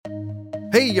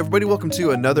Hey everybody, welcome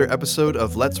to another episode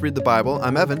of Let's Read the Bible.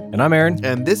 I'm Evan. And I'm Aaron.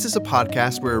 And this is a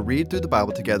podcast where we read through the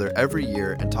Bible together every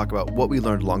year and talk about what we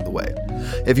learned along the way.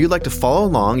 If you'd like to follow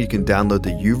along, you can download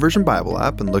the YouVersion Bible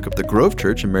app and look up the Grove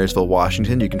Church in Marysville,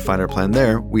 Washington. You can find our plan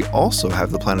there. We also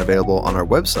have the plan available on our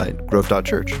website,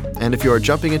 grove.church. And if you are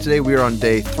jumping in today, we are on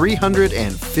day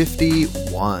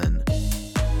 351.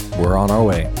 We're on our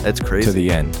way. That's crazy. To the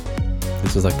end.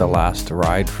 This is like the last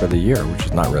ride for the year, which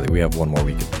is not really. We have one more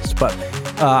week at least. But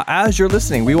as you're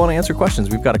listening, we want to answer questions.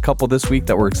 We've got a couple this week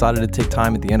that we're excited to take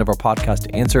time at the end of our podcast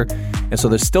to answer. And so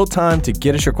there's still time to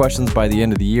get us your questions by the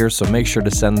end of the year. So make sure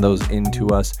to send those in to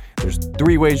us. There's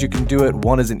 3 ways you can do it.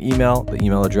 One is an email. The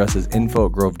email address is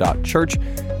info@grove.church.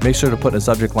 Make sure to put in a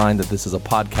subject line that this is a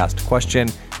podcast question.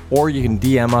 Or you can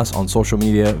DM us on social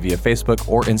media via Facebook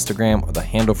or Instagram. Or the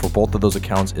handle for both of those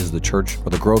accounts is the Church or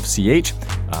the Grove CH.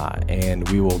 And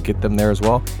we will get them there as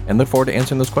well. And look forward to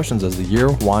answering those questions as the year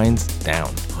winds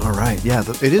down. All right. Yeah,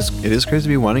 it is crazy to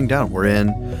be winding down.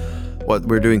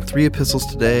 We're doing 3 epistles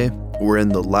today. We're in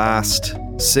the last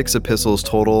 6 epistles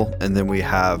total. And then we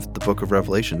have the book of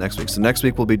Revelation next week. So next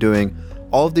week we'll be doing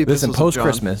all of the epistles. Listen,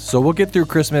 post-Christmas. So we'll get through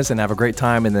Christmas and have a great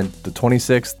time. And then the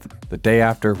 26th, the day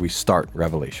after, we start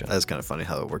Revelation. That's kind of funny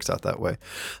how it works out that way.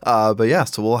 But yeah,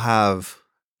 so we'll have,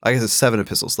 I guess it's 7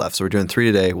 epistles left. So we're doing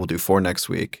 3 today. We'll do 4 next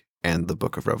week and the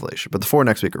book of Revelation. But the 4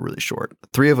 next week are really short.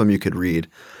 3 of them you could read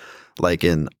like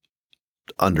in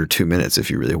under 2 minutes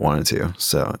if you really wanted to.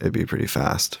 So it'd be pretty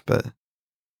fast. But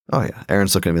oh yeah,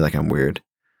 Aaron's looking at me like I'm weird.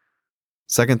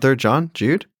 2nd, 3rd John,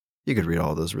 Jude. You could read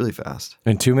all of those really fast.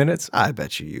 In 2 minutes? I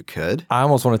bet you could. I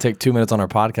almost want to take 2 minutes on our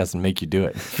podcast and make you do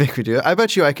it. Make me do it. I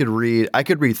bet you I could read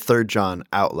 3rd John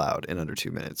out loud in under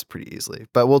 2 minutes pretty easily.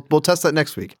 But we'll test that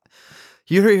next week.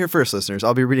 You heard it here first, listeners.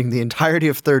 I'll be reading the entirety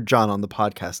of 3rd John on the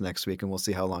podcast next week, and we'll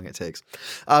see how long it takes.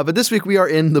 But this week we are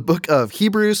in the book of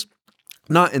Hebrews.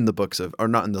 Not in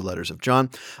the letters of John.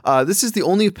 This is the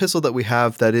only epistle that we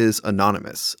have that is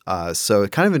anonymous. So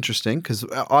kind of interesting because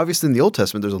obviously in the Old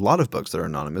Testament, there's a lot of books that are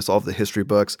anonymous, all of the history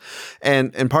books.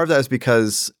 And part of that is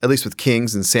because, at least with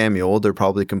Kings and Samuel, they're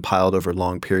probably compiled over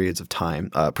long periods of time,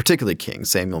 particularly Kings.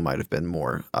 Samuel might have been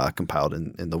more compiled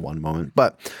in the one moment.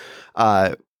 But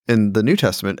in the New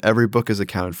Testament, every book is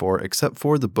accounted for except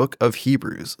for the book of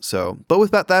Hebrews. But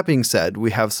with that being said,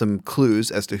 we have some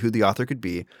clues as to who the author could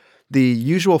be. The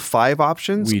usual 5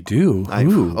 options. We do. I'm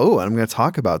going to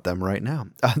talk about them right now.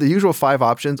 The usual 5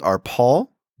 options are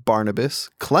Paul, Barnabas,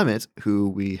 Clement, who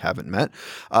we haven't met,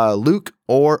 Luke,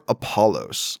 or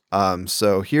Apollos.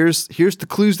 So here's the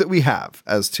clues that we have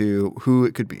as to who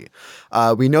it could be.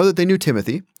 We know that they knew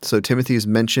Timothy. So Timothy is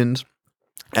mentioned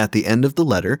at the end of the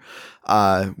letter.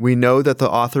 We know that the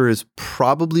author is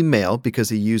probably male because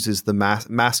he uses the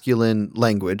masculine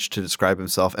language to describe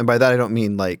himself. And by that, I don't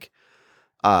mean like,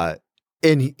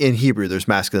 in Hebrew, there's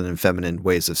masculine and feminine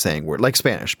ways of saying word, like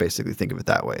Spanish, basically. Think of it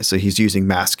that way. So he's using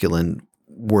masculine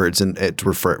words and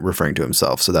referring to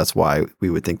himself. So that's why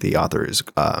we would think the author is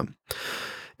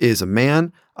a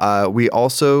man. We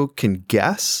also can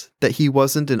guess that he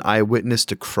wasn't an eyewitness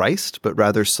to Christ, but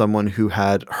rather someone who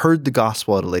had heard the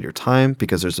gospel at a later time,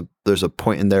 because there's a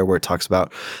point in there where it talks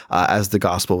about as the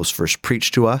gospel was first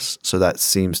preached to us. So that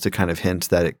seems to kind of hint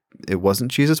that it wasn't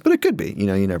Jesus, but it could be.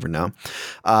 You never know.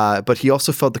 But he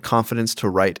also felt the confidence to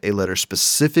write a letter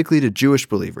specifically to Jewish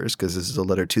believers, because this is a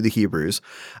letter to the Hebrews.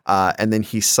 And then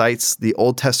he cites the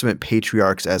Old Testament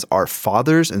patriarchs as our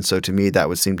fathers. And so to me, that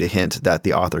would seem to hint that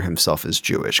the author himself is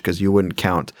Jewish, because you wouldn't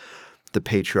count the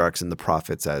patriarchs and the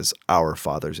prophets as our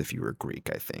fathers if you were Greek,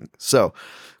 I think. So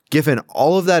given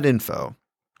all of that info,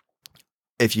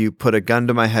 if you put a gun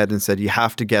to my head and said, you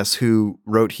have to guess who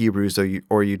wrote Hebrews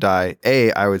or you die,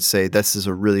 A, I would say this is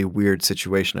a really weird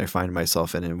situation I find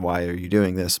myself in, and why are you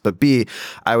doing this? But B,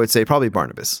 I would say probably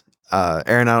Barnabas.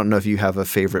 Aaron, I don't know if you have a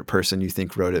favorite person you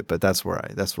think wrote it, but that's where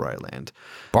I land.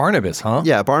 Barnabas, huh?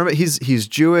 Yeah, Barnabas. He's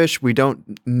Jewish. We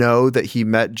don't know that he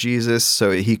met Jesus,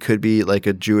 so he could be like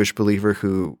a Jewish believer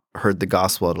who heard the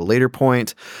gospel at a later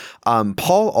point.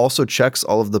 Paul also checks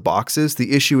all of the boxes.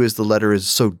 The issue is the letter is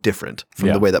so different from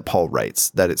the way that Paul writes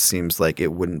that it seems like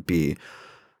it wouldn't be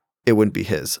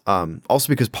his. Also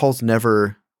because Paul's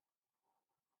never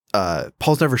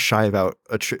shy about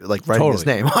writing his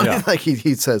name on it. Like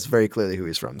he says very clearly who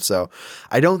he's from. So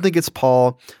I don't think it's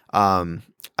Paul.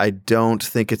 I don't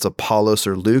think it's Apollos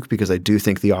or Luke, because I do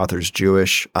think the author's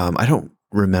Jewish. I don't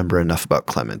remember enough about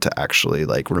Clement to actually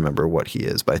remember what he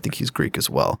is, but I think he's Greek as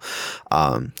well.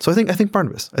 So I think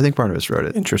Barnabas. I think Barnabas wrote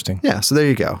it. Interesting. Yeah. So there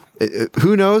you go.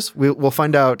 Who knows? We'll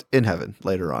find out in heaven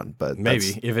later on. But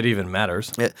maybe if it even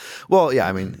matters. Well, yeah.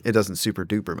 I mean, it doesn't super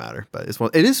duper matter, but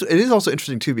it is also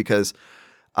interesting too, because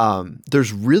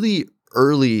there's really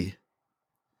early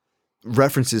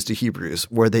references to Hebrews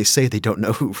where they say they don't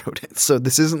know who wrote it. So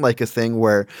this isn't like a thing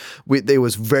where they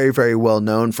was very, very well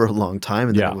known for a long time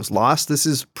and then it was lost. This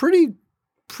is pretty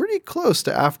close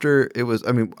to after it was,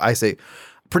 I say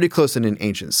pretty close in an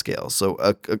ancient scale. So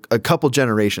a couple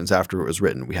generations after it was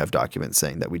written, we have documents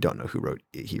saying that we don't know who wrote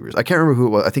Hebrews. I can't remember who it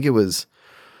was. I think it was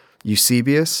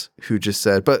Eusebius, who just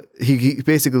said, but he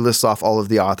basically lists off all of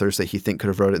the authors that he think could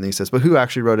have wrote it, and he says, but who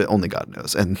actually wrote it? Only God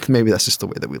knows. And maybe that's just the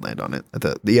way that we land on it.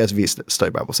 The ESV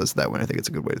Study Bible says that way. I think it's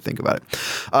a good way to think about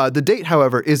it. The date,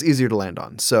 however, is easier to land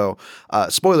on. So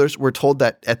spoilers, we're told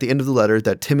that at the end of the letter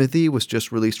that Timothy was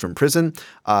just released from prison.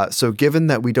 So given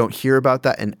that we don't hear about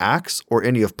that in Acts or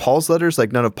any of Paul's letters,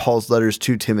 like none of Paul's letters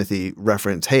to Timothy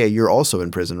reference, hey, you're also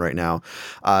in prison right now.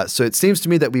 So it seems to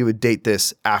me that we would date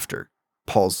this after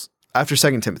after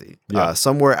 2 Timothy.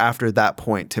 Somewhere after that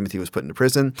point, Timothy was put into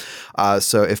prison.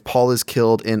 So if Paul is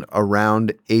killed in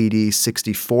around AD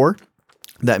 64,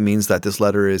 that means that this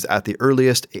letter is at the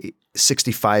earliest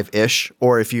 65-ish,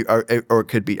 or it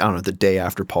could be, I don't know, the day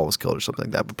after Paul was killed or something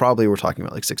like that, but probably we're talking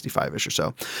about like 65-ish or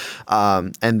so.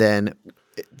 And then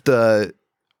the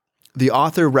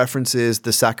author references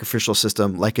the sacrificial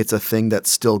system like it's a thing that's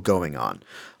still going on.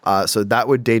 So that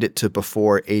would date it to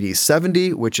before AD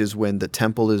 70, which is when the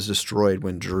temple is destroyed,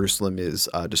 when Jerusalem is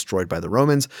destroyed by the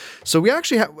Romans. So we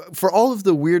actually have, for all of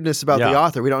the weirdness about the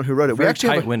author, we don't know who wrote it. Very we actually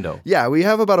tight have window. Yeah, we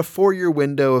have about a 4-year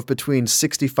window of between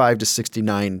 65 to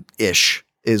 69-ish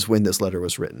is when this letter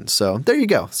was written. So there you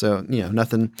go. So,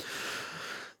 nothing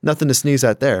to sneeze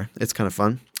at there. It's kind of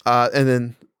fun. And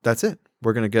then that's it.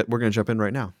 We're gonna jump in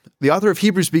right now. The author of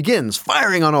Hebrews begins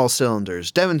firing on all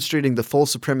cylinders, demonstrating the full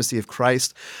supremacy of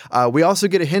Christ. We also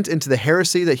get a hint into the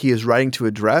heresy that he is writing to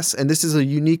address, and this is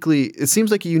it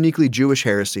seems like a uniquely Jewish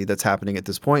heresy that's happening at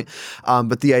this point.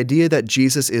 But the idea that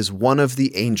Jesus is one of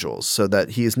the angels, so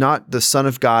that he is not the Son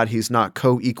of God, he's not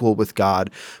co-equal with God,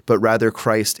 but rather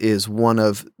Christ is one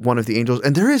of the angels.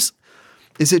 And there is.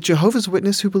 Is it Jehovah's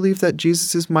Witness who believe that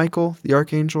Jesus is Michael, the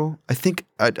archangel? I think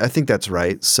that's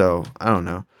right. So I don't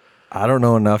know. I don't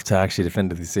know enough to actually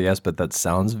definitively say yes, but that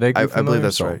sounds vaguely familiar. I believe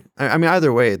that's right. I mean,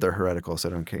 either way, they're heretical, so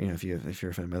I don't care. If you're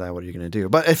offended by that, what are you going to do?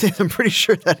 But I'm pretty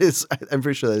sure that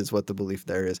is what the belief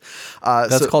there is.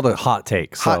 That's called a hot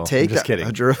take. So hot take. I'm just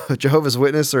kidding. Jehovah's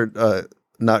Witness are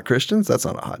not Christians. That's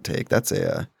not a hot take. That's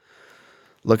a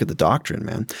look at the doctrine,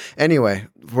 man. Anyway,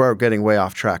 we're getting way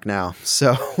off track now.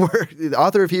 So the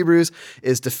author of Hebrews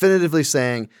is definitively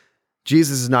saying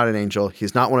Jesus is not an angel.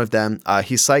 He's not one of them.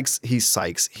 He cites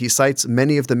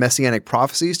many of the messianic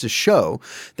prophecies to show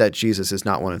that Jesus is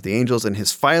not one of the angels. And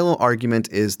his final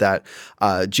argument is that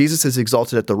Jesus is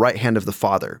exalted at the right hand of the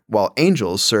Father, while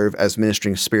angels serve as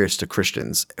ministering spirits to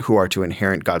Christians who are to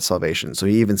inherit God's salvation. So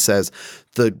he even says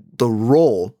the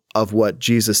role of what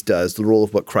Jesus does, the role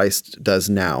of what Christ does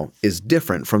now, is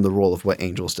different from the role of what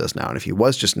angels does now. And if he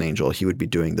was just an angel, he would be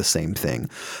doing the same thing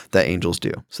that angels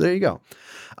do. So there you go.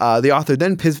 The author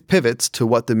then pivots to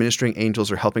what the ministering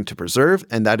angels are helping to preserve,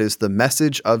 and that is the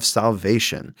message of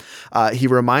salvation. He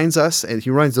reminds us, and he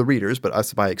reminds the readers, but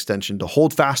us by extension, to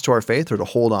hold fast to our faith or to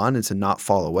hold on and to not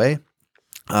fall away.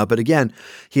 But again,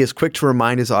 he is quick to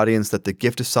remind his audience that the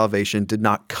gift of salvation did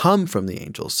not come from the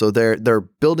angels. So they're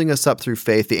building us up through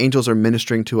faith. The angels are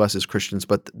ministering to us as Christians,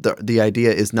 but the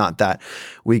idea is not that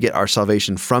we get our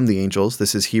salvation from the angels.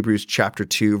 This is Hebrews chapter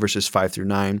 2, verses 5 through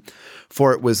 9.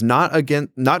 For it was not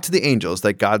to the angels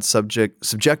that God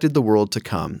subjected the world to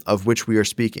come, of which we are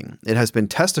speaking. It has been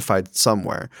testified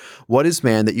somewhere. What is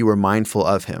man that you are mindful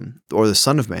of him, or the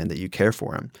son of man that you care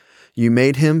for him? You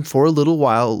made him for a little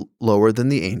while lower than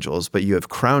the angels, but you have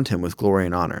crowned him with glory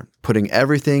and honor, putting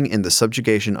everything in the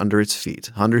subjugation under his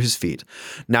feet.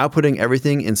 Now putting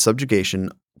everything in subjugation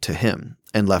to him,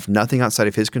 and left nothing outside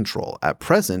of his control. At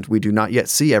present, we do not yet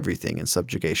see everything in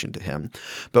subjugation to him,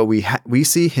 but we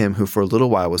see him who for a little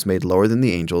while was made lower than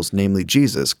the angels, namely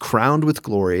Jesus, crowned with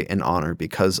glory and honor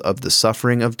because of the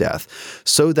suffering of death,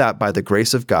 so that by the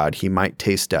grace of God he might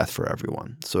taste death for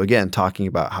everyone. So again, talking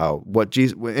about how what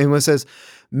Jesus, and when it says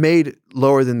made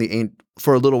lower than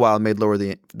for a little while made lower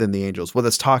than the angels, what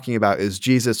that's talking about is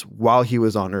Jesus, while he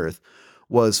was on earth,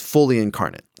 was fully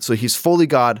incarnate. So he's fully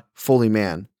God, fully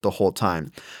man the whole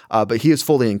time. But he is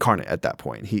fully incarnate at that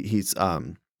point. He's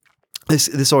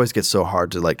this always gets so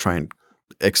hard to like try and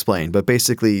explain, but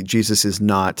basically Jesus is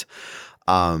not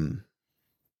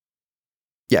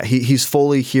Yeah, he's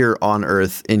fully here on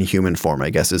earth in human form, I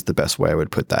guess is the best way I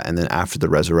would put that. And then after the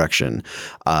resurrection,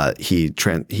 he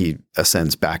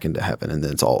ascends back into heaven, and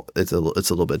then it's a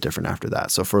little bit different after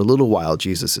that. So for a little while,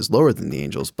 Jesus is lower than the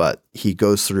angels, but he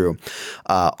goes through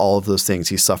all of those things.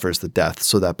 He suffers the death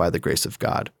so that by the grace of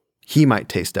God, he might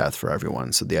taste death for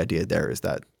everyone. So the idea there is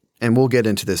that, and we'll get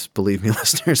into this, believe me,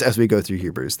 listeners, as we go through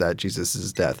Hebrews, that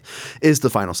Jesus' death is the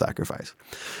final sacrifice.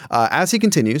 As he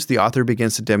continues, the author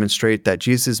begins to demonstrate that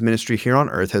Jesus' ministry here on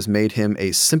earth has made him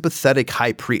a sympathetic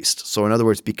high priest. So in other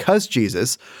words, because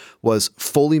Jesus was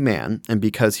fully man and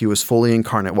because he was fully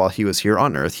incarnate while he was here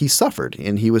on earth, he suffered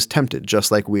and he was tempted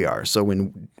just like we are. So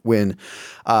when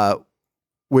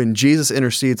Jesus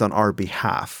intercedes on our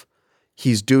behalf,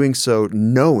 he's doing so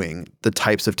knowing the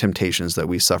types of temptations that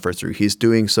we suffer through. He's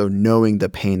doing so knowing the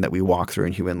pain that we walk through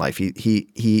in human life.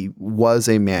 He was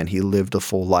a man. He lived a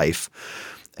full life.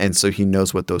 And so he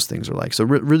knows what those things are like. So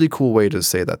really cool way to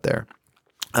say that there.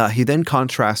 He then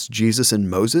contrasts Jesus and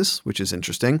Moses, which is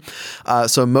interesting.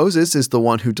 So Moses is the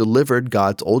one who delivered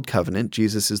God's old covenant.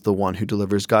 Jesus is the one who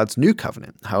delivers God's new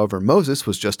covenant. However, Moses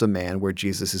was just a man where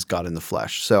Jesus is God in the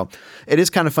flesh. So it is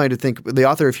kind of funny to think the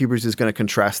author of Hebrews is going to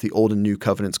contrast the old and new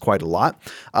covenants quite a lot.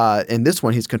 In this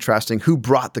one, he's contrasting who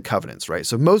brought the covenants, right?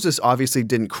 So Moses obviously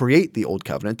didn't create the old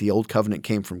covenant. The old covenant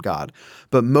came from God.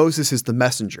 But Moses is the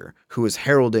messenger who is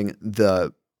heralding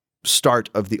the start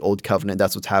of the old covenant.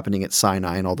 That's what's happening at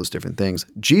Sinai and all those different things.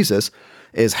 Jesus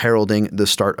is heralding the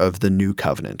start of the new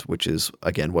covenant, which is,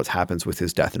 again, what happens with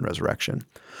his death and resurrection.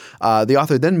 The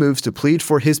author then moves to plead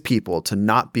for his people to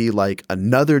not be like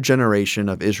another generation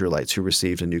of Israelites who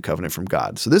received a new covenant from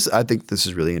God. So I think this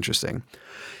is really interesting.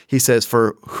 He says,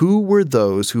 "For who were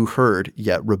those who heard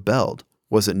yet rebelled?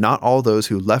 Was it not all those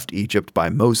who left Egypt by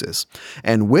Moses,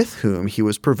 and with whom he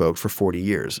was provoked for 40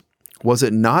 years? Was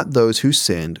it not those who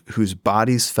sinned, whose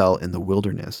bodies fell in the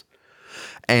wilderness?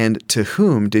 And to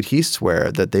whom did he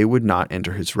swear that they would not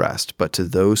enter his rest, but to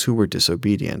those who were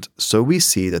disobedient? So we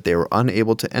see that they were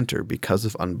unable to enter because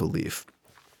of unbelief."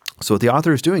 So what the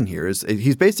author is doing here is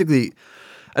he's basically,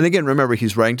 and again, remember,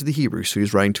 he's writing to the Hebrews, so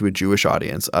he's writing to a Jewish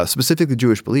audience, specifically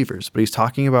Jewish believers, but he's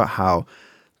talking about how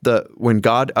when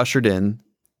God ushered in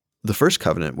the first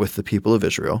covenant with the people of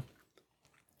Israel,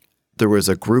 there was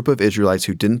a group of Israelites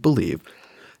who didn't believe,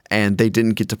 and they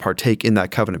didn't get to partake in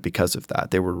that covenant because of that.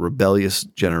 They were a rebellious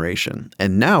generation.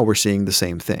 And now we're seeing the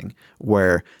same thing,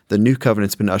 where the new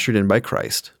covenant's been ushered in by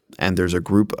Christ, and there's a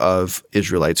group of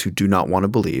Israelites who do not want to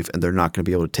believe, and they're not going to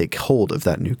be able to take hold of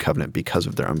that new covenant because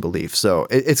of their unbelief. So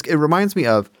it reminds me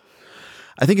of,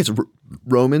 I think it's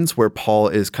Romans, where Paul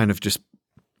is kind of just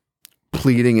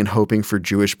pleading and hoping for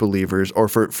Jewish believers or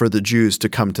for the Jews to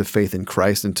come to faith in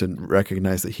Christ and to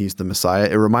recognize that he's the Messiah.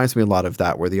 It reminds me a lot of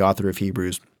that, where the author of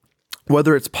Hebrews,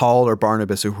 whether it's Paul or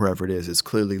Barnabas or whoever it is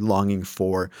clearly longing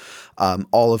for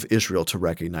all of Israel to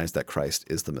recognize that Christ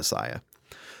is the Messiah.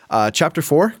 Chapter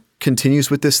 4 continues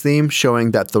with this theme,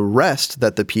 showing that the rest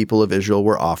that the people of Israel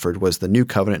were offered was the new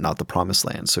covenant, not the promised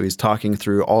land. So he's talking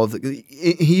through all of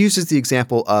he uses the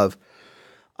example of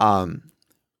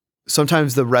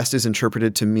sometimes the rest is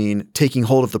interpreted to mean taking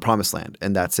hold of the promised land,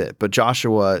 and that's it. But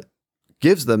Joshua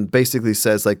basically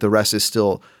says like the rest is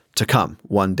still to come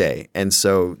one day. And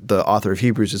so the author of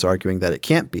Hebrews is arguing that it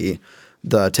can't be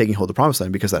the taking hold of the promised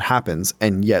land because that happens,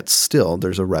 and yet still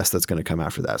there's a rest that's going to come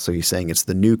after that. So he's saying it's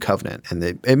the new covenant, and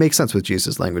it makes sense with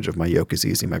Jesus' language of my yoke is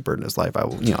easy, my burden is light. I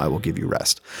will give you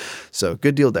rest. So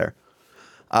good deal there.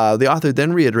 The author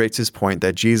then reiterates his point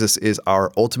that Jesus is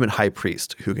our ultimate high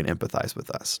priest who can empathize with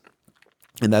us.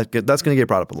 And that's going to get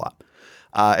brought up a lot.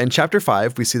 In chapter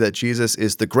 5, we see that Jesus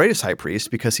is the greatest high priest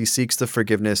because he seeks the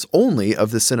forgiveness only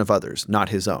of the sin of others, not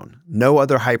his own. No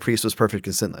other high priest was perfect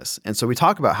and sinless. And so we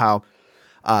talk about how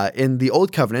in the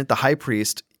old covenant, the high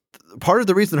priest, part of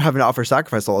the reason they're having to offer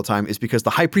sacrifice all the time is because the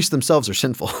high priests themselves are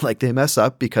sinful. Like they mess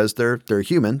up because they're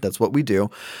human. That's what we do.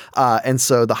 And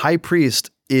so the high priest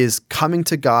is coming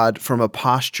to God from a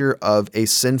posture of a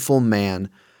sinful man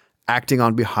acting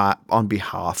on behalf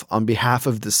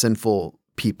of the sinful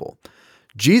people.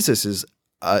 Jesus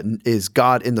is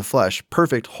God in the flesh,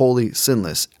 perfect, holy,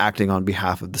 sinless, acting on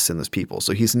behalf of the sinless people.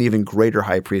 So he's an even greater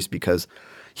high priest because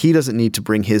he doesn't need to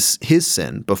bring his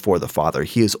sin before the Father.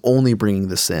 He is only bringing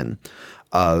the sin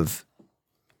of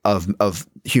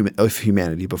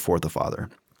humanity before the Father.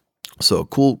 So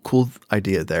cool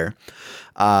idea there.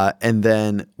 And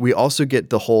then we also get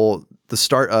the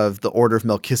start of the order of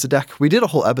Melchizedek. We did a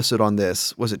whole episode on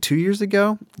this. Was it 2 years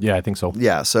ago? Yeah, I think so.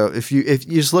 Yeah. So if you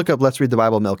just look up, Let's Read the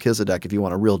Bible, Melchizedek, if you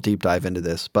want a real deep dive into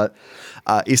this. But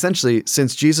essentially,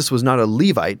 since Jesus was not a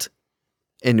Levite,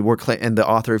 and the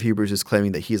author of Hebrews is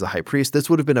claiming that he's a high priest, this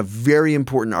would have been a very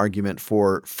important argument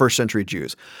for first century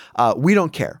Jews. We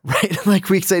don't care, right? Like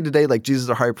we say today, like Jesus is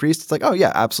our high priest. It's like, oh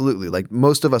yeah, absolutely. Like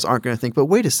most of us aren't going to think, but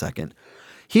wait a second.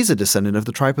 He's a descendant of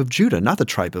the tribe of Judah, not the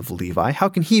tribe of Levi. How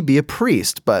can he be a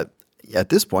priest? But at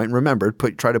this point, remember,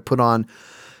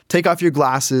 take off your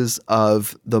glasses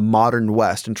of the modern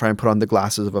West and try and put on the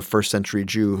glasses of a first century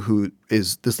Jew who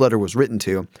this letter was written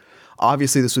to.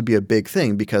 Obviously, this would be a big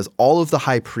thing because all of the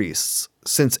high priests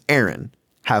since Aaron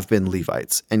have been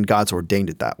Levites, and God's ordained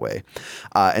it that way.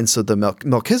 And so the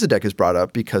Melchizedek is brought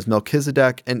up because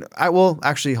Melchizedek,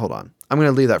 hold on. I'm going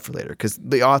to leave that for later because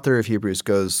the author of Hebrews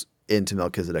goes into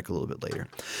Melchizedek a little bit later.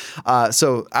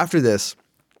 So after this,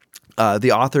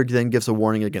 the author then gives a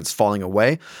warning against falling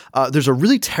away. There's a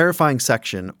really terrifying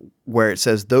section where it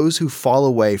says those who fall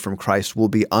away from Christ will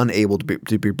be unable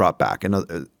to be brought back.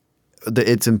 And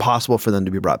it's impossible for them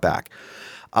to be brought back.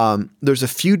 There's a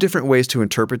few different ways to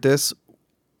interpret this.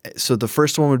 So the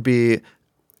first one would be,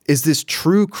 is this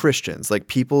true Christians, like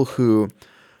people who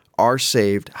are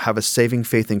saved, have a saving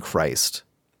faith in Christ,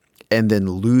 and then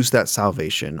lose that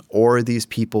salvation? Or are these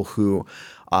people who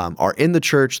are in the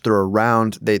church, they're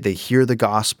around, they hear the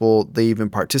gospel, they even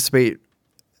participate,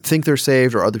 think they're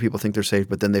saved, or other people think they're saved,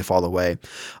 but then they fall away.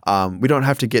 We don't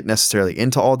have to get necessarily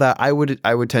into all that. I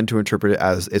would tend to interpret it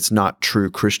as it's not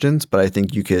true Christians, but I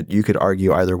think you could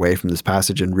argue either way from this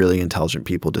passage, and really intelligent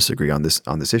people disagree on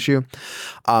this issue.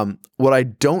 What I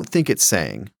don't think it's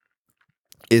saying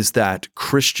is that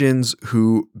Christians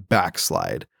who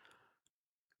backslide,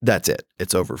 that's it.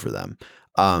 It's over for them.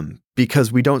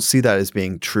 Because we don't see that as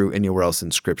being true anywhere else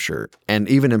in Scripture. And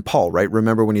even in Paul, right?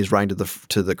 Remember when he's writing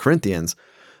to the Corinthians,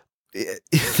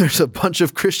 there's a bunch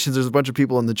of Christians, there's a bunch of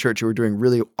people in the church who are doing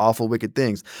really awful, wicked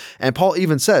things. And Paul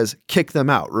even says, kick them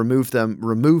out, remove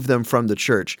them from the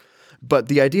church. But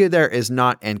the idea there is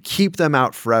not, and keep them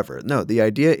out forever. No, the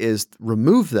idea is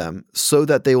remove them so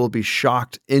that they will be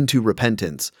shocked into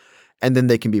repentance, and then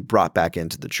they can be brought back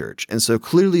into the church. And so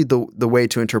clearly the way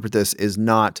to interpret this is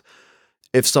not,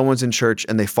 if someone's in church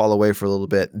and they fall away for a little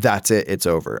bit, that's it, it's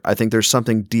over. I think there's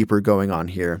something deeper going on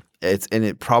here. It's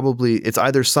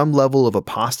either some level of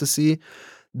apostasy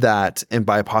and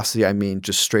by apostasy, I mean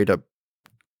just straight up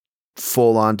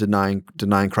full on denying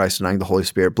Christ, denying the Holy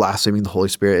Spirit, blaspheming the Holy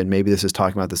Spirit. And maybe this is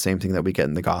talking about the same thing that we get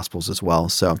in the Gospels as well.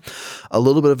 So a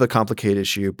little bit of a complicated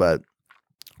issue, but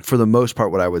for the most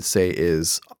part, what I would say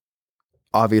is,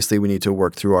 obviously, we need to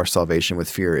work through our salvation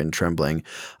with fear and trembling.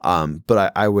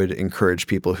 But I would encourage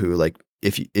people who, like,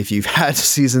 if you've had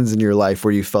seasons in your life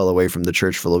where you fell away from the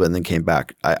church for a little bit and then came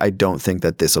back, I don't think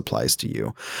that this applies to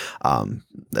you.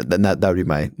 Then that would be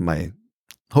my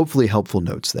hopefully helpful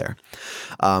notes there.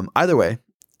 Either way,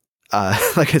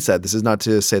 like I said, this is not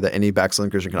to say that any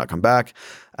backslidden Christian cannot come back.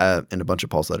 In a bunch of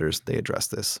Paul's letters, they address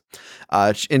this.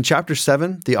 In chapter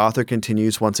 7, the author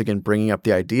continues once again bringing up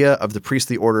the idea of the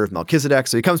priestly order of Melchizedek,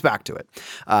 so he comes back to it.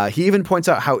 He even points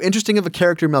out how interesting of a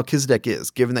character Melchizedek is,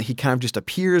 given that he kind of just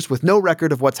appears with no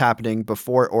record of what's happening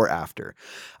before or after.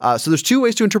 So there's two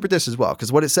ways to interpret this as well,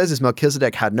 because what it says is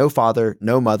Melchizedek had no father,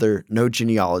 no mother, no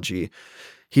genealogy.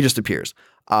 He just appears.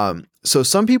 So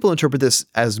some people interpret this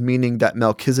as meaning that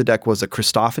Melchizedek was a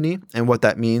Christophany, and what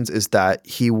that means is that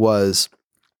he was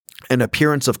an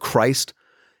appearance of Christ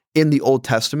in the Old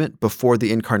Testament before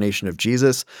the incarnation of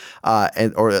Jesus, or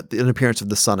an appearance of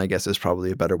the Son, I guess is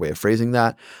probably a better way of phrasing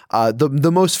that.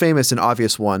 The most famous and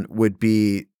obvious one would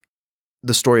be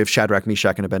the story of Shadrach,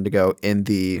 Meshach, and Abednego in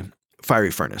the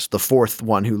fiery furnace, the fourth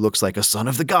one who looks like a son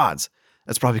of the gods.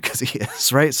 That's probably because he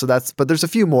is, right? But there's a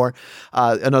few more.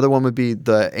 Another one would be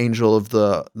the angel of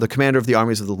the commander of the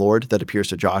armies of the Lord that appears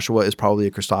to Joshua is probably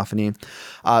a Christophany.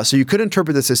 So you could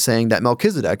interpret this as saying that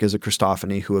Melchizedek is a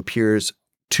Christophany who appears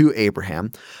to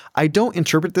Abraham. I don't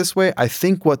interpret this way. I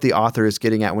think what the author is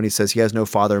getting at when he says he has no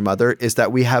father or mother is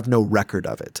that we have no record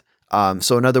of it.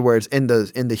 So in other words, in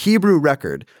the Hebrew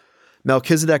record,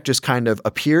 Melchizedek just kind of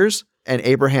appears, and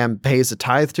Abraham pays a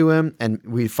tithe to him, and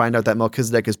we find out that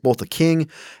Melchizedek is both a king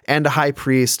and a high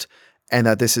priest, and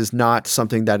that this is not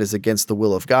something that is against the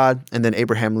will of God. And then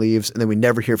Abraham leaves, and then we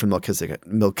never hear from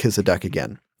Melchizedek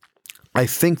again. I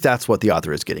think that's what the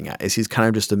author is getting at, is he's kind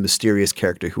of just a mysterious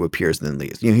character who appears and then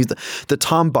leaves. He's the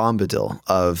Tom Bombadil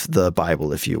of the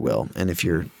Bible, if you will. And if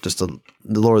you're just the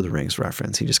Lord of the Rings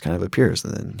reference, he just kind of appears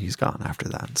and then he's gone after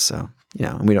that. So,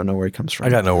 and we don't know where he comes from. I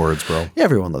got no words, bro. Yeah,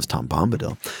 everyone loves Tom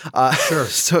Bombadil. Sure.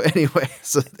 So anyway,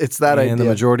 it's that idea. And the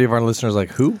majority of our listeners are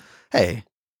like, who? Hey,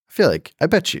 I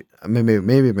bet you, maybe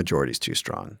a majority is too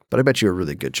strong, but I bet you a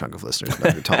really good chunk of listeners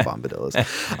know who Tom Bombadil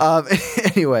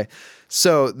is. Anyway,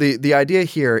 so the idea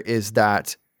here is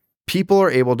that people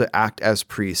are able to act as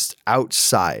priests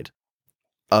outside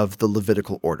of the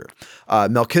Levitical order.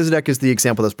 Melchizedek is the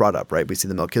example that's brought up, right? We see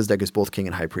that Melchizedek is both king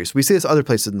and high priest. We see this other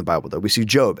places in the Bible, though. We see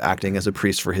Job acting as a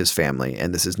priest for his family,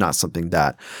 and this is not something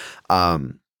that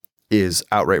is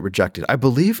outright rejected. I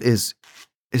believe is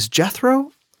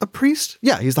Jethro a priest?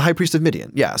 Yeah, he's the high priest of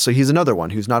Midian. Yeah, so he's another one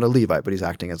who's not a Levite, but he's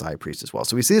acting as a high priest as well.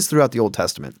 So we see this throughout the Old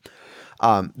Testament.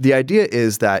 The idea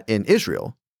is that in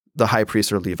Israel, the high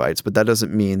priests are Levites, but that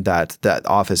doesn't mean that that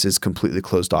office is completely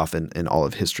closed off in all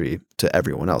of history to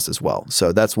everyone else as well.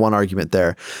 So that's one argument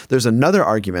there. There's another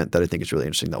argument that I think is really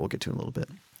interesting that we'll get to in a little bit.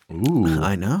 Ooh.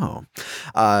 I know.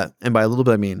 And by a little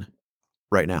bit, I mean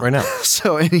right now. Right now.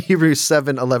 So in Hebrews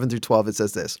 7:11-12, it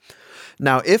says this.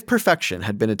 Now, if perfection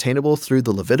had been attainable through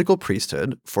the Levitical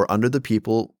priesthood, for under it the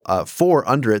people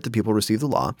received the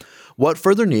law, what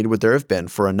further need would there have been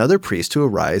for another priest to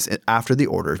arise after the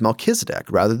order of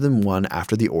Melchizedek, rather than one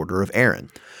after the order of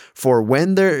Aaron? For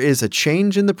when there is a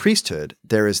change in the priesthood,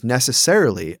 there is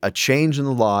necessarily a change in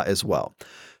the law as well.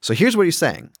 So here's what he's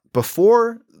saying.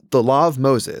 Before the law of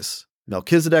Moses,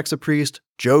 Melchizedek's a priest,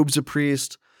 Job's a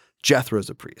priest, Jethro's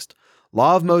a priest.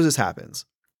 Law of Moses happens.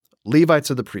 Levites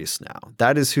are the priests now.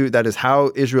 That is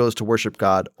how Israel is to worship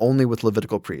God, only with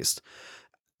Levitical priests.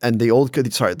 And the old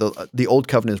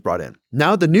covenant is brought in.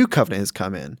 Now the new covenant has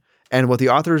come in. And what the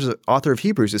author of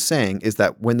Hebrews is saying is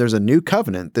that when there's a new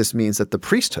covenant, this means that the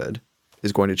priesthood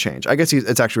is going to change. I guess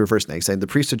it's actually reversing. He's saying the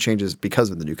priesthood changes because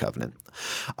of the new covenant.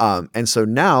 And so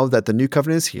now that the new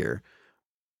covenant is here,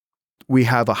 we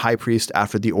have a high priest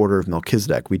after the order of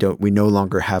Melchizedek. We no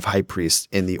longer have high priests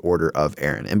in the order of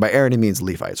Aaron. And by Aaron, it means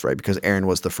Levites, right? Because Aaron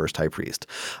was the first high priest.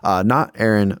 Not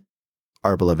Aaron,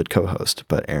 our beloved co-host,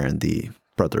 but Aaron, the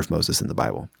brother of Moses in the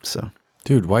Bible. So,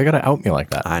 dude, why you gotta out me like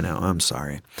that? I know. I'm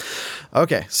sorry.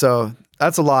 Okay. So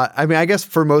that's a lot. I mean, I guess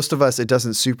for most of us, it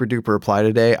doesn't super duper apply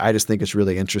today. I just think it's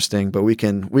really interesting, but we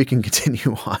can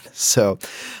continue on. So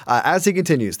as he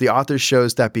continues, the author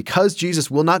shows that because Jesus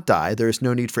will not die, there is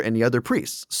no need for any other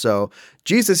priests. So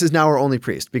Jesus is now our only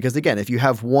priest, because again, if you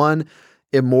have one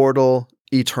immortal,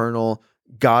 eternal,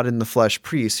 God in the flesh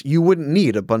priest, you wouldn't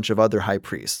need a bunch of other high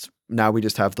priests. Now we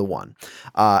just have the one.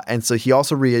 And so he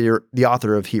also the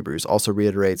author of Hebrews also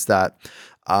reiterates that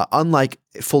unlike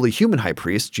fully human high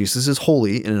priest, Jesus is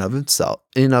holy in and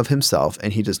of himself,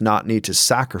 and he does not need to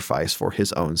sacrifice for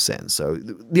his own sins. So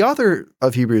the author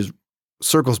of Hebrews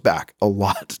circles back a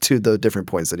lot to the different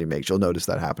points that he makes. You'll notice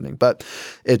that happening, but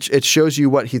it shows you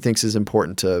what he thinks is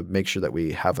important to make sure that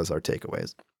we have as our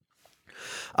takeaways.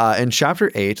 In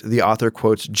chapter 8, the author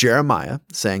quotes Jeremiah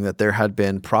saying that it had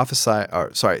been prophesied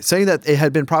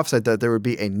that there would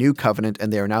be a new covenant,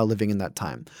 and they are now living in that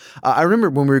time. I remember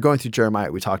when we were going through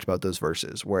Jeremiah, we talked about those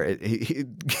verses where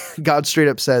God straight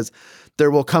up says,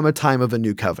 there will come a time of a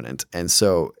new covenant. And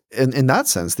so in that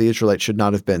sense, the Israelites should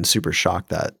not have been super shocked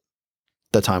that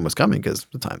the time was coming, because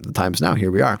the time's now.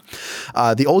 Here we are.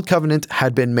 The old covenant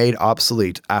had been made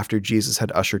obsolete after Jesus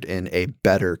had ushered in a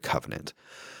better covenant.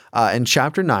 In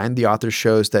chapter 9, the author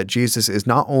shows that Jesus is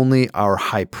not only our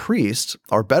high priest,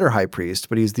 our better high priest,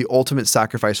 but he's the ultimate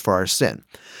sacrifice for our sin.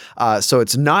 So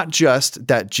it's not just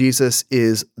that Jesus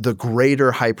is the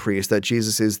greater high priest, that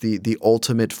Jesus is the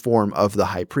ultimate form of the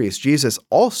high priest. Jesus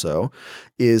also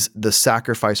is the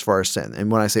sacrifice for our sin. And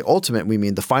when I say ultimate, we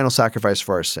mean the final sacrifice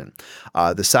for our sin.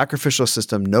 The sacrificial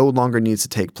system no longer needs to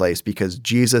take place because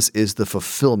Jesus is the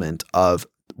fulfillment of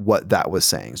what that was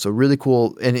saying. So really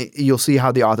cool. And you'll see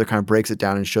how the author kind of breaks it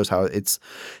down and shows how it's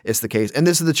the case. And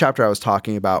this is the chapter I was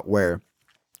talking about where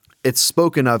it's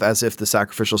spoken of as if the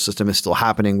sacrificial system is still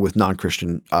happening with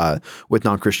non-Christian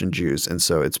Jews. And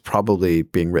so it's probably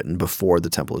being written before the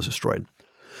temple is destroyed.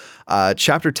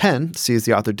 Chapter 10 sees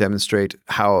the author demonstrate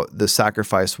how the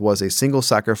sacrifice was a single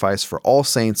sacrifice for all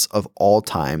saints of all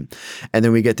time. And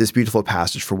then we get this beautiful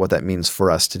passage for what that means for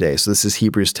us today. So this is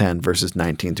Hebrews 10, verses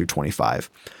 19-25.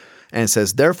 And it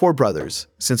says, "Therefore, brothers,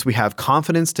 since we have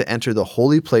confidence to enter the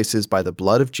holy places by the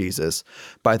blood of Jesus,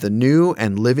 by the new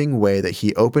and living way that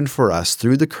he opened for us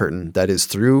through the curtain, that is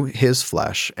through his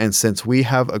flesh, and since we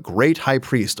have a great high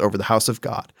priest over the house of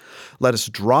God, let us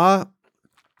draw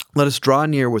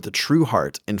near with a true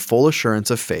heart in full assurance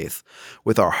of faith,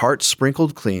 with our hearts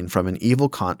sprinkled clean from an evil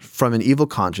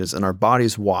conscience and our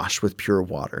bodies washed with pure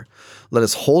water. Let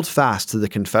us hold fast to the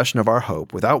confession of our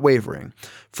hope without wavering,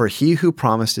 for he who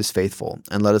promised is faithful.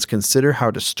 And let us consider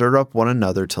how to stir up one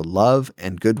another to love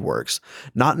and good works,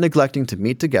 not neglecting to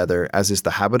meet together, as is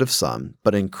the habit of some,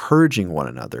 but encouraging one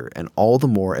another, and all the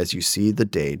more as you see the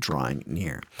day drawing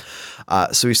near."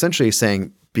 So essentially he's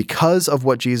saying, because of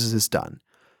what Jesus has done,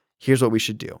 here's what we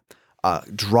should do.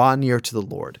 Draw near to the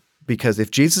Lord. because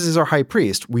if Jesus is our high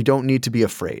priest, we don't need to be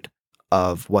afraid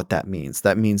of what that means.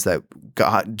 That means that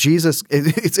Jesus,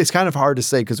 it's kind of hard to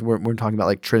say because we're talking about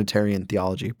like Trinitarian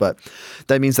theology, but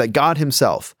that means that God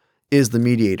himself is the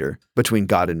mediator between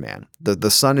God and man.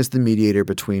 The Son is the mediator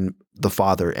between the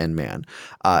Father and man.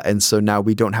 And so now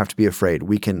we don't have to be afraid.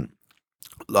 We can,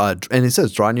 and it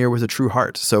says, draw near with a true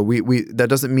heart. So that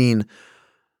doesn't mean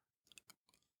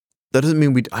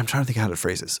I'm trying to think how to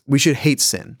phrase this. We should hate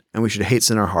sin, and we should hate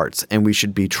sin in our hearts, and we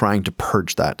should be trying to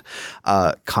purge that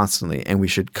constantly. And we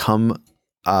should come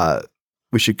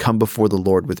before the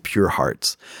Lord with pure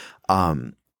hearts.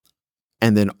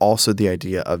 And then also the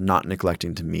idea of not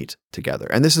neglecting to meet together.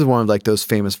 And this is one of like those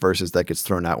famous verses that gets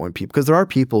thrown out when people, because there are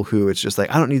people who it's just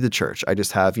like, I don't need the church. I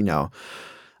just have,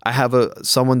 I have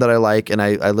someone that I like, and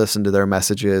I listen to their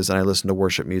messages, and I listen to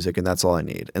worship music, and that's all I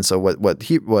need. And so what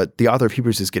the author of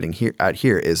Hebrews is getting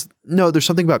here is, no, there's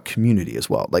something about community as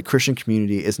well. Like Christian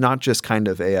community is not just kind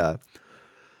of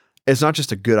it's not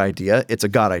just a good idea. It's a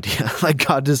God idea. Like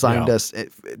God designed us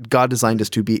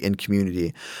to be in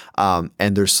community. And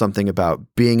there's something about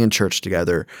being in church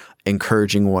together,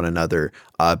 encouraging one another,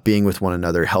 being with one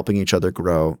another, helping each other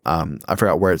grow. I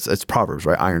forgot where it's Proverbs,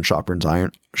 right? Iron sharpens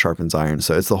iron.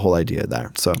 So it's the whole idea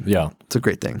there. So yeah, it's a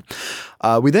great thing.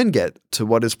 We then get to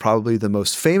what is probably the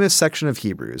most famous section of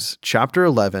Hebrews, chapter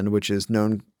 11, which is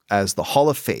known as the Hall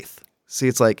of Faith. See,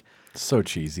 it's like so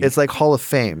cheesy. It's like Hall of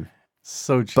Fame.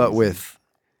 So cheesy. But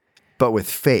with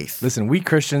faith. Listen, we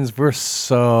Christians, we're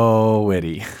so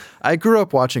witty. I grew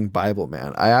up watching Bible,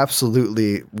 man. I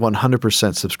absolutely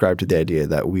 100% subscribe to the idea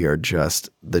that we are just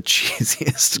the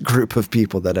cheesiest group of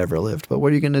people that ever lived. But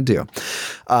what are you going to do?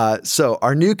 So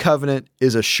our new covenant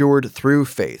is assured through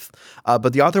faith.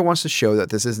 But the author wants to show that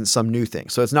this isn't some new thing.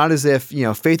 So it's not as if,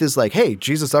 faith is like, hey,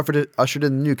 Jesus ushered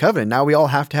in the new covenant. Now we all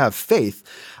have to have faith.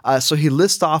 So he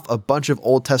lists off a bunch of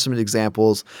Old Testament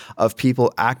examples of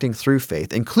people acting through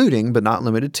faith, including, but not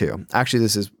limited to. Actually,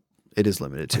 it is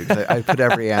limited to. I put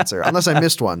every answer, unless I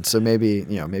missed one. So maybe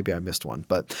I missed one.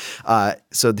 But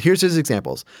so here's his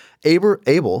examples.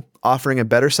 Abel offering a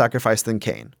better sacrifice than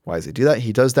Cain. Why does he do that?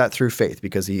 He does that through faith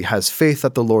because he has faith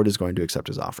that the Lord is going to accept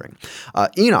his offering.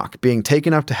 Enoch being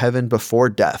taken up to heaven before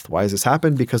death. Why does this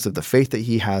happen? Because of the faith that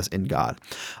he has in God.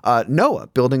 Noah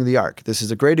building the ark. This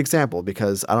is a great example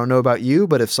because I don't know about you,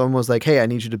 but if someone was like, hey, I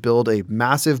need you to build a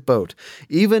massive boat,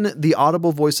 even the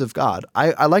audible voice of God,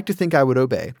 I like to think I would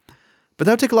obey. But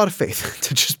that would take a lot of faith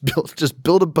to just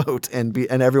build a boat and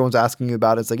everyone's asking you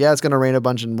about it. It's like, yeah, it's going to rain a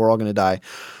bunch and we're all going to die.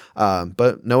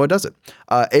 But Noah does it.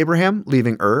 Abraham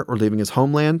leaving Ur or leaving his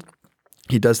homeland.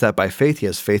 He does that by faith. He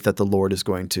has faith that the Lord is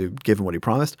going to give him what he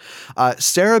promised.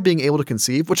 Sarah being able to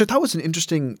conceive, which I thought was an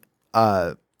interesting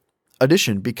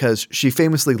addition because she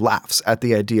famously laughs at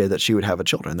the idea that she would have a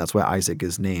children. That's why Isaac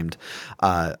is named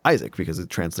Isaac, because it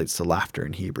translates to laughter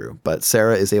in Hebrew. But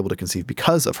Sarah is able to conceive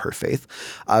because of her faith.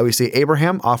 We see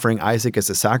Abraham offering Isaac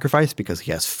as a sacrifice because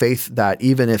he has faith that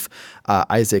even if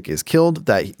Isaac is killed,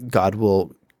 that God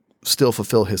will still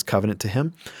fulfill his covenant to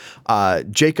him.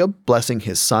 Jacob blessing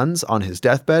his sons on his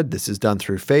deathbed. This is done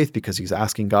through faith because he's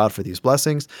asking God for these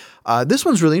blessings. This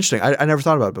one's really interesting. I never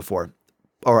thought about it before.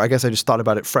 Or I guess I just thought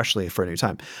about it freshly for a new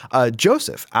time.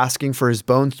 Joseph asking for his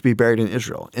bones to be buried in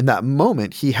Israel. In that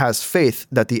moment, he has faith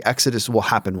that the Exodus will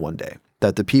happen one day,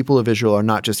 that the people of Israel are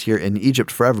not just here in Egypt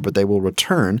forever, but they will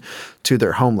return to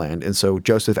their homeland. And so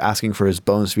Joseph asking for his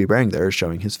bones to be buried there is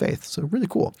showing his faith. So really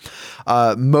cool.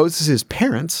 Moses'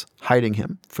 parents hiding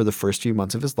him for the first few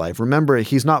months of his life. Remember,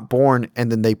 he's not born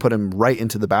and then they put him right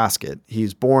into the basket.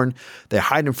 He's born, they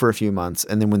hide him for a few months,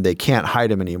 and then when they can't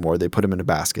hide him anymore, they put him in a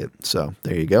basket. So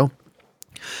there you go.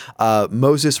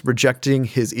 Moses rejecting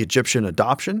his Egyptian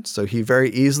adoption. So he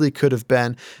very easily could have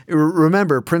been,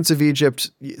 remember, Prince of Egypt,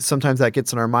 sometimes that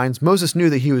gets in our minds. Moses knew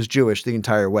that he was Jewish the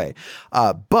entire way,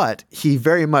 but he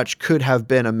very much could have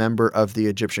been a member of the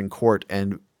Egyptian court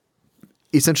and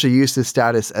essentially used his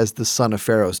status as the son of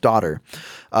Pharaoh's daughter.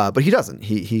 But he doesn't.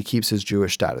 He keeps his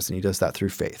Jewish status, and he does that through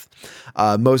faith.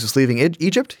 Moses leaving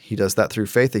Egypt, he does that through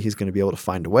faith that he's going to be able to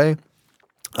find a way.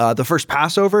 The first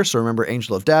Passover, so remember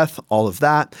angel of death, all of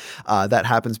that, that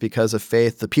happens because of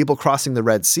faith. The people crossing the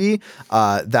Red Sea,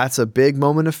 that's a big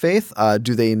moment of faith.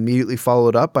 Do they immediately follow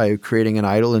it up by creating an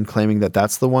idol and claiming that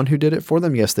that's the one who did it for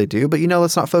them? Yes, they do. But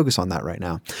let's not focus on that right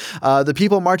now. The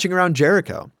people marching around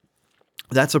Jericho.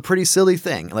 That's a pretty silly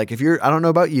thing. Like I don't know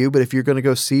about you, but if you're going to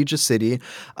go siege a city,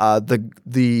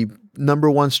 the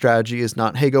number one strategy is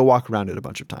not, hey, go walk around it a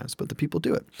bunch of times, but the people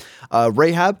do it.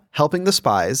 Rahab helping the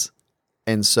spies.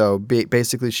 And so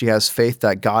basically she has faith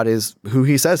that God is who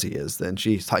he says he is. Then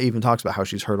she even talks about how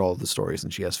she's heard all of the stories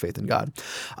and she has faith in God.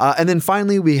 And then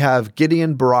finally we have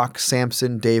Gideon, Barak,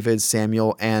 Samson, David,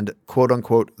 Samuel, and quote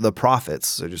unquote, the prophets.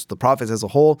 So just the prophets as a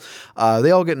whole,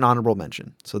 they all get an honorable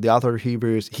mention. So the author of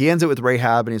Hebrews, he ends it with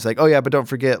Rahab and he's like, oh yeah, but don't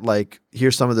forget, like,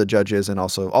 here's some of the judges and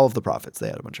also all of the prophets. They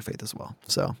had a bunch of faith as well.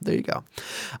 So there you go.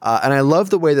 And I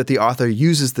love the way that the author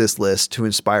uses this list to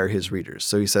inspire his readers.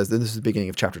 So he says, this is the beginning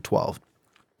of chapter 12.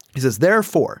 He says,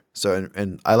 therefore, so,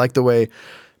 and I like the way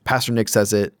Pastor Nick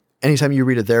says it. Anytime you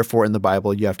read a therefore in the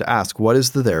Bible, you have to ask, what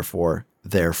is the therefore?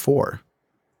 Therefore,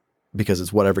 because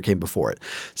it's whatever came before it.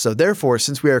 So therefore,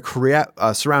 since we are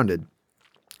surrounded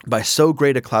by so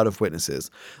great a cloud of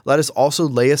witnesses, let us also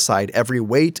lay aside every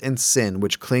weight and sin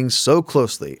which clings so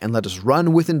closely, and let us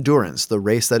run with endurance the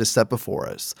race that is set before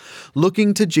us,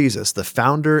 looking to Jesus, the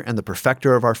founder and the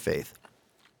perfecter of our faith,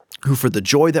 who for the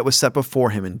joy that was set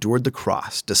before him endured the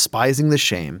cross, despising the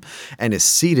shame, and is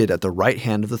seated at the right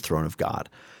hand of the throne of God.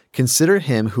 Consider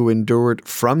him who endured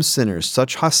from sinners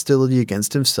such hostility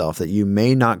against himself that you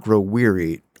may not grow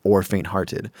weary or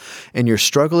faint-hearted. In your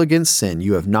struggle against sin,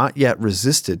 you have not yet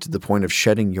resisted to the point of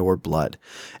shedding your blood.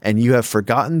 And you have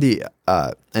forgotten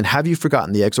have you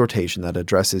forgotten the exhortation that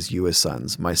addresses you as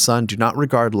sons? My son, do not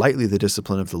regard lightly the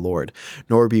discipline of the Lord,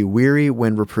 nor be weary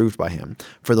when reproved by him.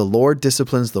 For the Lord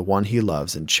disciplines the one he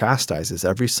loves and chastises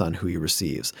every son who he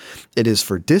receives. It is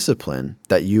for discipline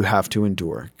that you have to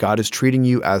endure. God is treating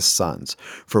you as sons.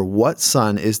 For what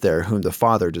son is there whom the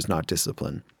Father does not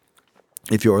discipline?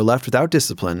 If you are left without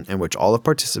discipline, in which all have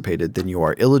participated, then you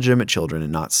are illegitimate children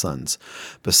and not sons.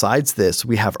 Besides this,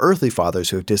 we have earthly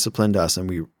fathers who have disciplined us, and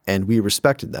we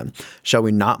respected them. Shall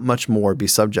we not much more be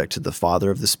subject to the Father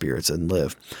of the spirits and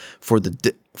live? For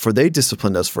they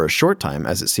disciplined us for a short time,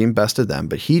 as it seemed best to them,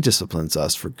 but he disciplines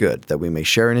us for good, that we may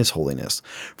share in his holiness.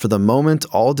 For the moment,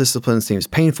 all discipline seems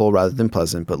painful rather than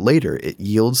pleasant, but later it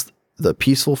yields the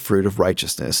peaceful fruit of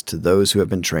righteousness to those who have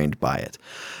been trained by it.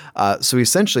 So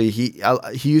essentially, he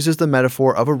uses the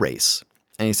metaphor of a race.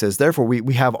 And he says, therefore,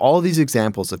 we have all these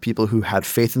examples of people who had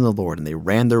faith in the Lord and they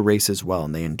ran their races well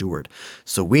and they endured.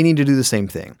 So we need to do the same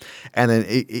thing. And then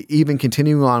even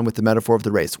continuing on with the metaphor of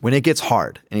the race, when it gets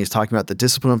hard, and he's talking about the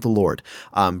discipline of the Lord,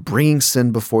 bringing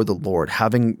sin before the Lord,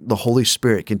 having the Holy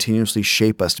Spirit continuously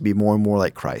shape us to be more and more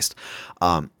like Christ.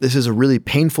 This is a really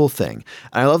painful thing.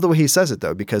 And I love the way he says it,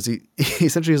 though, because he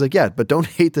essentially is like, yeah, but don't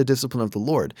hate the discipline of the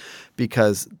Lord,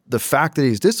 because the fact that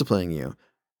he's disciplining you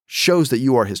shows that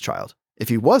you are his child. If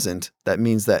he wasn't, that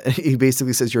means that he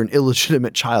basically says you're an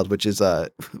illegitimate child, which is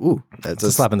that's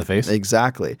a slap in the face.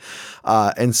 Exactly.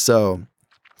 And so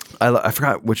I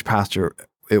forgot which pastor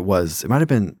it was. It might have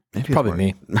been probably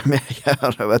me. Yeah, I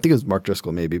don't know. I think it was Mark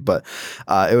Driscoll maybe, but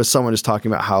it was someone just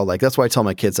talking about how, like, that's why I tell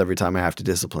my kids every time I have to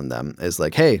discipline them is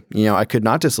like, hey, I could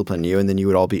not discipline you and then you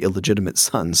would all be illegitimate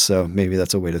sons. So maybe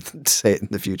that's a way to say it in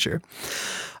the future.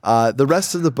 The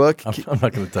rest of the book... I'm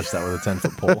not going to touch that with a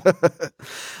 10-foot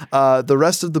pole. The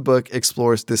rest of the book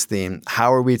explores this theme.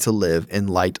 How are we to live in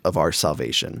light of our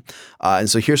salvation? And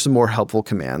so here's some more helpful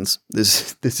commands.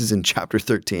 This is in chapter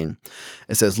 13.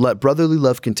 It says, let brotherly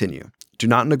love continue. Do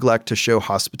not neglect to show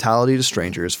hospitality to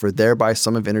strangers, for thereby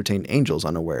some have entertained angels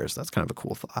unawares. That's kind of a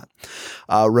cool thought.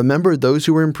 Remember those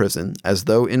who were in prison, as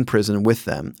though in prison with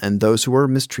them, and those who were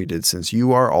mistreated, since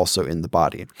you are also in the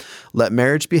body. Let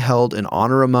marriage be held in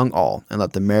honor among all, and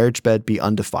let the marriage bed be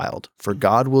undefiled, for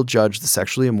God will judge the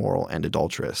sexually immoral and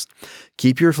adulterous.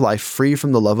 Keep your life free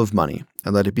from the love of money,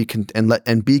 and let it be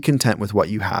be content with what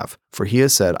you have, for he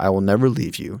has said, I will never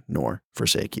leave you nor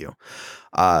forsake you.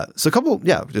 So a couple,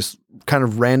 just kind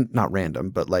of not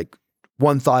random, but like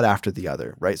one thought after the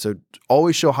other, right? So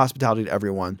always show hospitality to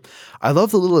everyone. I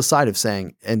love the little aside of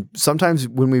saying, and sometimes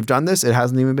when we've done this, it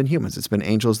hasn't even been humans. It's been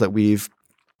angels that we've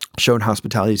shown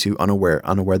hospitality to unaware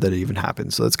that it even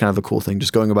happened. So that's kind of a cool thing,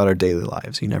 just going about our daily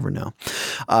lives. You never know.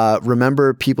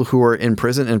 Remember people who are in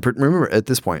prison, and remember at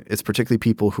this point, it's particularly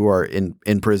people who are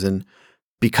in prison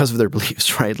because of their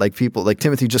beliefs, right? Like people like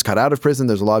Timothy just got out of prison.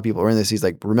 There's a lot of people who are in this. He's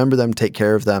like, remember them, take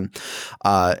care of them.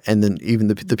 And then even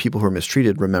the people who are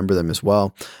mistreated, remember them as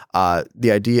well.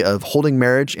 The idea of holding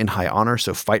marriage in high honor.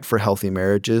 So fight for healthy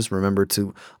marriages. Remember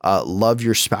to love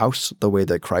your spouse the way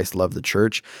that Christ loved the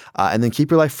church. And then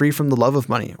keep your life free from the love of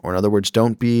money. Or in other words,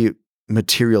 don't be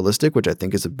materialistic, which I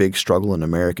think is a big struggle in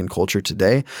American culture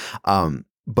today.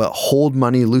 But hold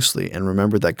money loosely and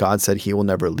remember that God said he will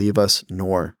never leave us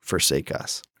nor forsake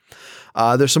us.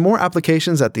 There's some more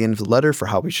applications at the end of the letter for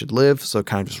how we should live, so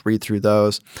kind of just read through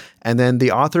those. And then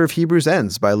the author of Hebrews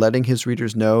ends by letting his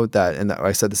readers know that, and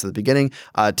I said this at the beginning,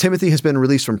 Timothy has been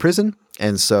released from prison,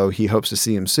 and so he hopes to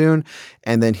see him soon.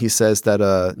 And then he says that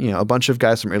a bunch of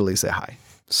guys from Italy say hi.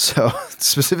 So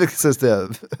specifically says I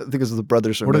think it's the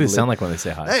brothers from What do they Italy. sound like when they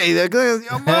say hi? Hey,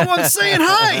 my one's saying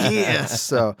hi. Yes.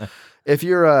 So if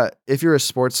you're a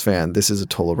sports fan, this is a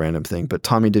total random thing, but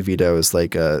Tommy DeVito is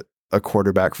like a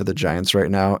quarterback for the Giants right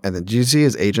now. And then did you see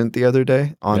his agent the other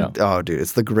day Oh dude,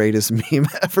 it's the greatest meme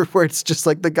ever, where it's just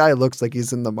like the guy looks like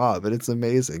he's in the mob, and it's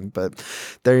amazing. But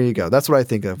there you go. That's what I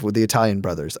think of with the Italian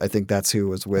brothers. I think that's who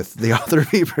was with the author of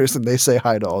Hebrews, and they say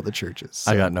hi to all the churches.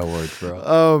 So. I got no words, bro.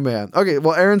 Oh man. Okay.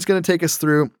 Well, Aaron's going to take us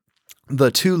through the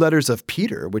 2 letters of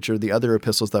Peter, which are the other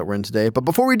epistles that we're in today. But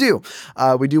before we do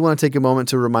want to take a moment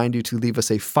to remind you to leave us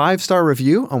a 5-star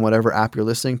review on whatever app you're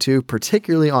listening to,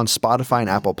 particularly on Spotify and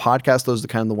Apple Podcasts. Those are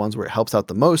kind of the ones where it helps out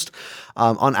the most.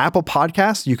 On Apple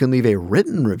Podcasts, you can leave a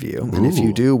written review. And if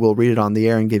you do, we'll read it on the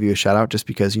air and give you a shout out, just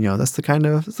because, that's the kind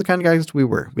of guys we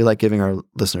were. We like giving our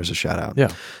listeners a shout out.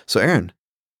 Yeah. So Aaron.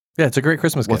 Yeah, it's a great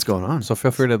Christmas gift. What's going on? So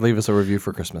feel free to leave us a review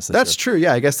for Christmas this That's year. true.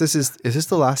 Yeah, I guess is this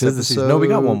the last episode? No, we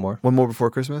got one more. One more before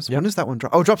Christmas? Yep. When does that one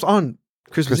drop? Oh, it drops on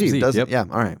Christmas Eve, doesn't it? Yep.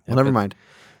 Yeah, all right. Well, never mind.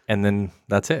 And then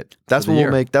that's it. That's where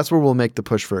we'll make the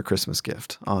push for a Christmas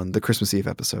gift on the Christmas Eve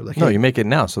episode. Like, no, you make it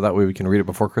now, so that way we can read it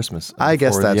before Christmas. I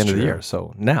guess that's the end true. of the year.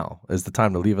 So now is the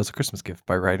time to leave us a Christmas gift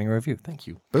by writing a review. Thank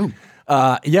you. Boom.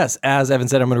 Yes, as Evan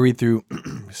said, I'm going to read through.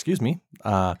 excuse me.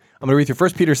 I'm going to read through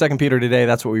 1 Peter, 2 Peter today.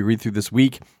 That's what we read through this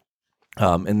week.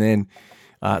 And then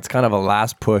it's kind of a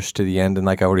last push to the end. And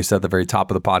like I already said at the very top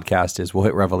of the podcast, is we'll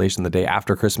hit Revelation the day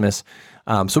after Christmas.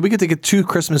 So we get to get to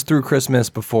Christmas through Christmas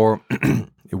before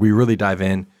we really dive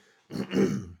in.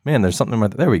 Man, there's something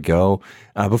right there. We go.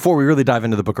 Before we really dive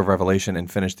into the book of Revelation and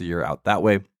finish the year out that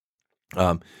way.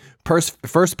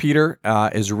 First Peter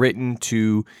is written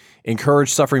to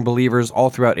encourage suffering believers all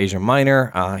throughout Asia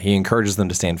Minor. He encourages them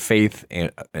to stand firm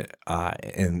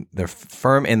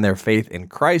in their faith in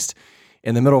Christ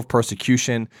in the middle of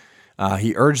persecution.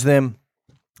 He urged them,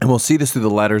 and we'll see this through the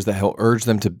letters, that he'll urge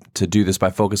them to do this by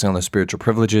focusing on the spiritual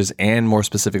privileges, and more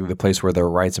specifically the place where their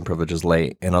rights and privileges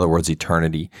lay, in other words,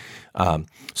 eternity.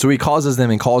 So he calls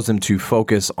them to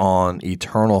focus on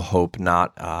eternal hope,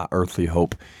 not earthly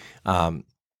hope.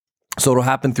 So it'll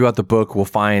happen throughout the book. We'll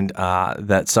find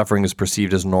that suffering is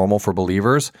perceived as normal for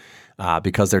believers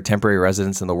because they're temporary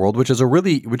residents in the world, which is a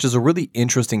really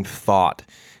interesting thought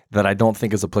that I don't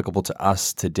think is applicable to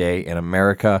us today in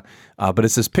America. But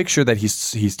it's this picture that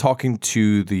he's talking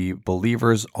to the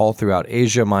believers all throughout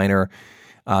Asia Minor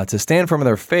to stand firm in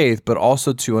their faith, but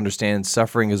also to understand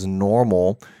suffering is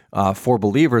normal for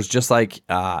believers, just like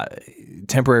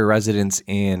temporary residents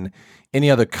in any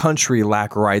other country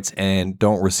lack rights and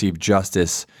don't receive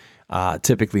justice,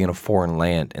 typically in a foreign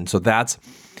land. And so that's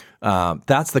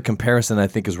the comparison I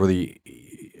think is really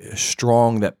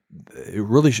strong. That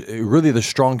really the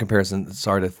strong comparison,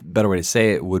 better way to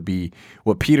say it, would be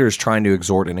what Peter is trying to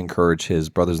exhort and encourage his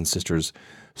brothers and sisters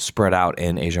spread out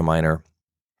in Asia Minor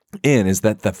is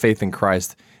that the faith in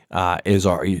Christ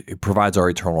provides our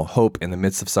eternal hope in the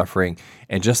midst of suffering.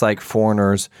 And just like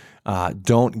foreigners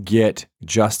don't get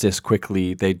justice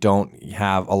quickly, they don't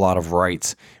have a lot of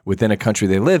rights within a country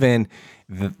they live in,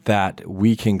 that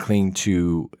we can cling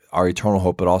to our eternal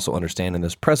hope, but also understand in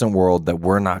this present world that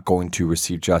we're not going to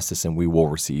receive justice and we will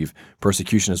receive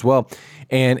persecution as well.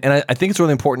 And I think it's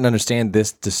really important to understand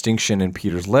this distinction in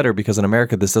Peter's letter, because in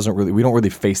America, we don't really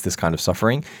face this kind of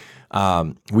suffering.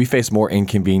 We face more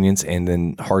inconvenience and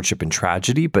then hardship and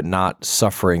tragedy, but not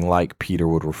suffering like Peter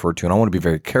would refer to. And I want to be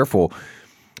very careful,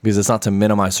 because it's not to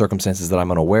minimize circumstances that I'm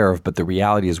unaware of, but the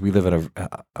reality is we live in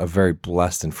a very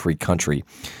blessed and free country.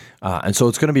 And so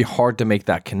it's going to be hard to make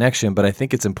that connection, but I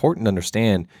think it's important to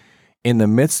understand in the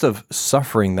midst of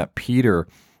suffering that Peter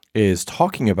is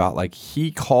talking about, like,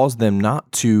 he calls them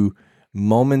not to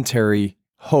momentary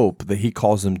hope, that he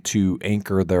calls them to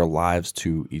anchor their lives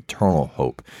to eternal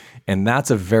hope. And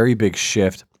that's a very big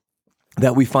shift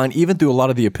that we find even through a lot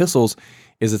of the epistles,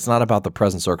 is it's not about the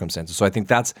present circumstances. So I think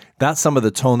that's some of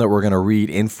the tone that we're going to read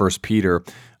in 1 Peter,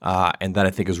 and that I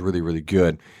think is really, really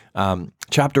good.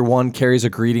 Chapter 1 carries a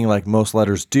greeting like most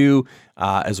letters do,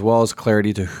 as well as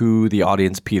clarity to who the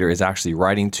audience Peter is actually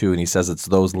writing to. And he says it's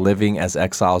those living as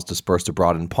exiles dispersed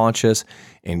abroad in Pontus,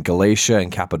 in Galatia, in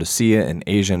Cappadocia, in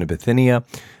Asia, and in Bithynia.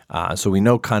 So we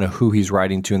know kind of who he's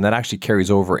writing to, and that actually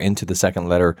carries over into the second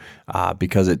letter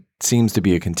because it seems to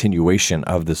be a continuation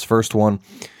of this first one.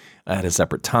 at a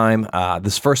separate time.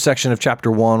 This first section of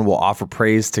chapter 1 will offer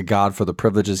praise to God for the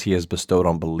privileges he has bestowed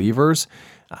on believers.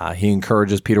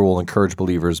 Peter will encourage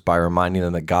believers by reminding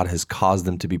them that God has caused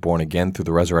them to be born again through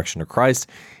the resurrection of Christ,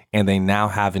 and they now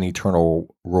have an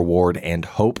eternal reward and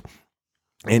hope.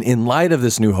 And in light of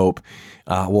this new hope,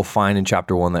 we'll find in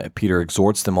chapter 1 that Peter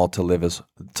exhorts them all to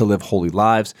live holy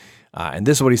lives. And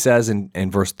this is what he says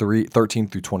in verse 13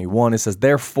 through 21. It says,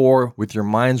 "Therefore, with your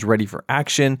minds ready for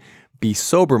action, be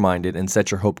sober-minded and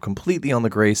set your hope completely on the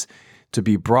grace to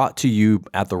be brought to you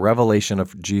at the revelation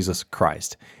of Jesus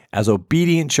Christ. As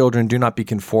obedient children, do not be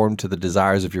conformed to the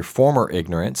desires of your former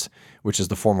ignorance, which is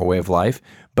the former way of life,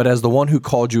 but as the one who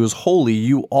called you is holy,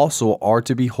 you also are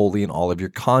to be holy in all of your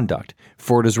conduct.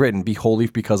 For it is written, 'Be holy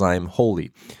because I am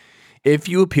holy.' If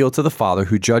you appeal to the Father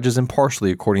who judges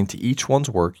impartially according to each one's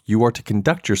work, you are to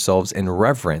conduct yourselves in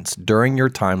reverence during your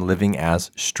time living as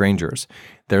strangers."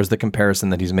 There's the comparison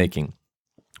that he's making.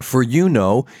 "For you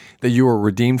know that you were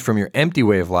redeemed from your empty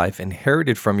way of life,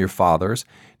 inherited from your fathers,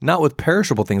 not with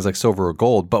perishable things like silver or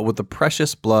gold, but with the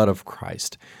precious blood of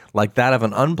Christ, like that of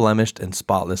an unblemished and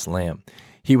spotless lamb.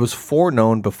 He was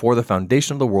foreknown before the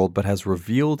foundation of the world, but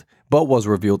was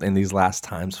revealed in these last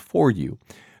times for you.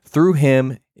 Through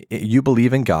him you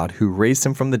believe in God, who raised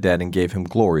him from the dead and gave him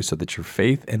glory, so that your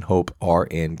faith and hope are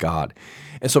in God."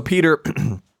 And so Peter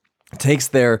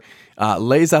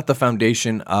lays out the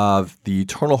foundation of the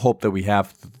eternal hope that we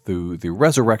have through the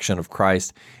resurrection of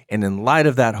Christ. And in light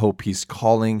of that hope, he's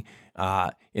calling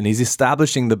and he's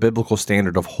establishing the biblical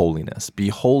standard of holiness. Be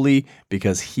holy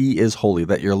because he is holy.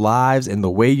 That your lives and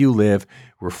the way you live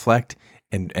reflect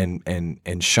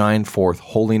and shine forth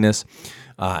holiness.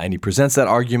 And he presents that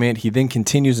argument. He then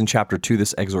continues in chapter 2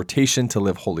 this exhortation to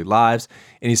live holy lives.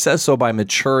 And he says so by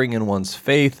maturing in one's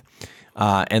faith.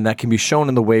 And that can be shown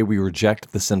in the way we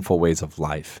reject the sinful ways of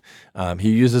life.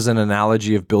 He uses an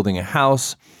analogy of building a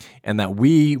house, and that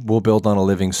we will build on a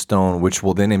living stone, which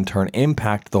will then in turn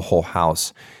impact the whole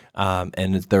house.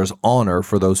 And there's honor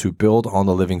for those who build on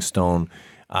the living stone.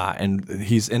 And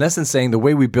he's in essence saying the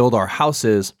way we build our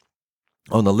houses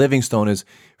on the living stone is,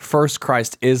 first,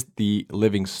 Christ is the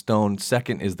living stone.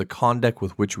 Second is the conduct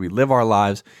with which we live our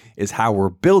lives is how we're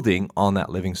building on that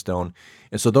living stone.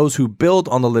 And so those who build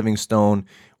on the living stone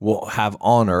will have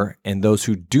honor, and those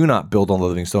who do not build on the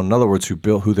living stone, in other words,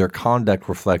 who their conduct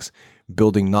reflects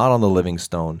building not on the living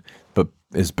stone, but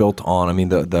is built on.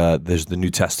 There's the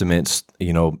New Testament,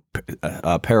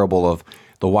 parable of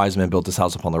the wise man built his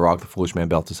house upon the rock, the foolish man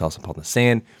built his house upon the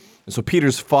sand. And so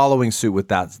Peter's following suit with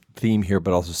that theme here,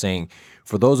 but also saying,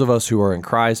 for those of us who are in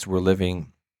Christ, we're living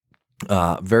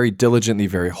very diligently,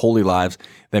 very holy lives.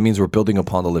 That means we're building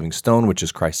upon the living stone, which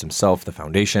is Christ himself, the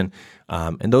foundation.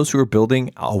 And those who are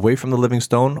building away from the living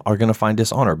stone are going to find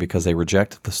dishonor because they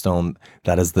reject the stone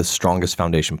that is the strongest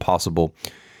foundation possible.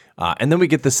 And then we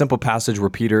get this simple passage where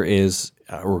Peter is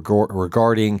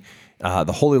regarding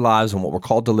the holy lives and what we're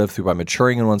called to live through by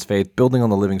maturing in one's faith, building on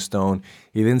the living stone.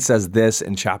 He then says this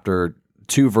in chapter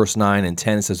 2, verse 9 and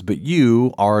 10. It says, "But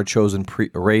you are a chosen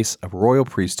race, a royal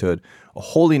priesthood, a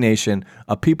holy nation,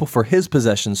 a people for his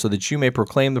possession, so that you may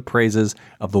proclaim the praises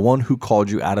of the one who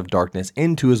called you out of darkness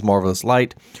into his marvelous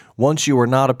light. Once you were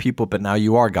not a people, but now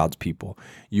you are God's people.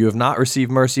 You have not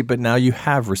received mercy, but now you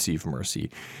have received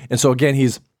mercy." And so again,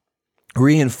 he's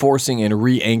reinforcing and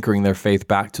re-anchoring their faith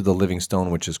back to the living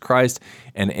stone, which is Christ.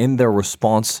 And in their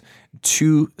response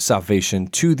to salvation,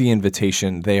 to the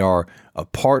invitation, they are a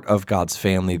part of God's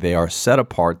family. They are set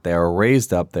apart. They are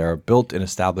raised up. They are built and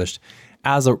established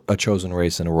as a chosen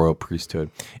race and a royal priesthood.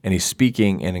 And he's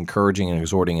speaking and encouraging and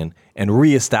exhorting and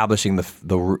reestablishing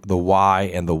the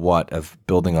why and the what of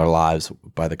building our lives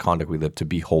by the conduct we live to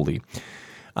be holy.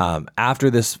 After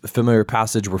this familiar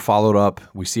passage,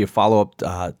 we see a follow-up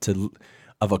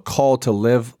of a call to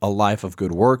live a life of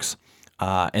good works.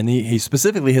 And he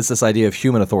specifically hits this idea of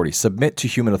human authority, submit to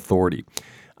human authority.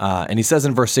 And he says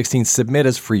in verse 16, "Submit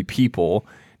as free people,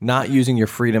 not using your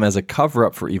freedom as a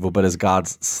cover-up for evil, but as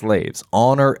God's slaves.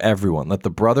 Honor everyone. Let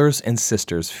the brothers and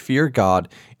sisters fear God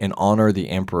and honor the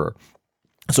emperor."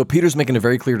 So Peter's making a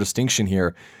very clear distinction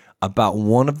here about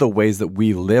one of the ways that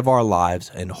we live our lives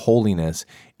in holiness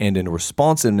and in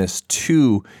responsiveness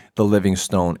to the living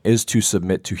stone is to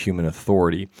submit to human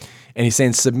authority. And he's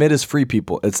saying submit as free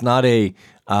people. It's not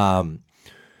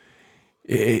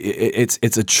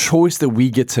it's a choice that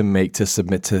we get to make to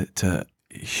submit to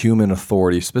human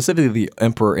authority, specifically the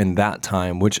emperor in that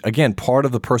time, which again, part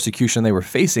of the persecution they were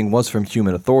facing was from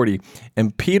human authority.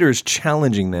 And Peter's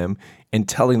challenging them and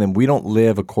telling them we don't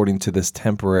live according to this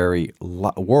temporary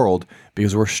world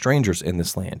because we're strangers in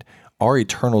this land. Our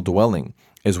eternal dwelling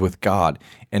is with God.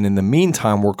 And in the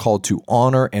meantime, we're called to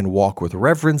honor and walk with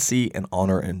reverency and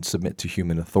honor and submit to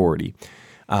human authority.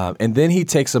 And then he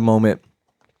takes a moment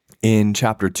in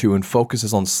chapter 2 and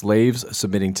focuses on slaves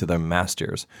submitting to their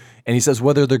masters. And he says,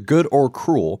 whether they're good or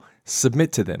cruel,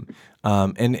 submit to them.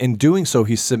 And in doing so,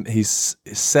 he's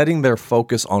setting their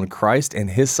focus on Christ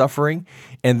and his suffering,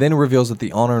 and then reveals that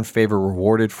the honor and favor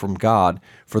rewarded from God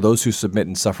for those who submit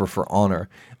and suffer for honor.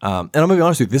 And I'm going to be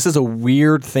honest with you, this is a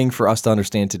weird thing for us to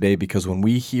understand today, because when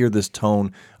we hear this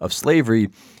tone of slavery,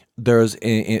 there's,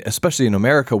 especially in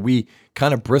America, we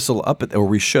kind of bristle up at, or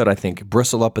we should, I think,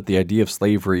 bristle up at the idea of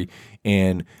slavery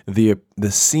and the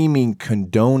seeming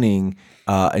condoning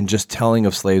and just telling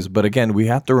of slaves. But again, we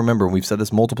have to remember, and we've said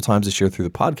this multiple times this year through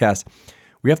the podcast,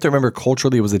 we have to remember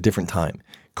culturally it was a different time.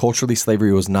 Culturally,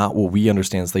 slavery was not what we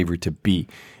understand slavery to be.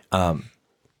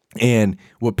 And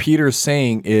what Peter is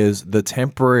saying is the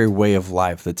temporary way of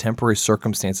life, the temporary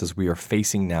circumstances we are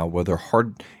facing now, whether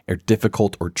hard or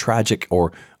difficult or tragic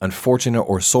or unfortunate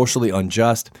or socially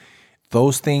unjust,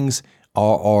 those things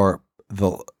are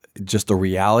just the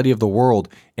reality of the world.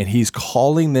 And he's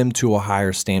calling them to a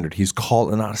higher standard. He's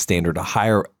calling, not a standard, a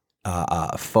higher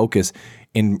focus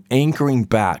in anchoring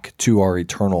back to our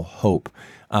eternal hope.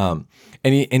 And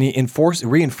he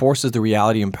reinforces the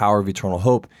reality and power of eternal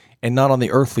hope, and not on the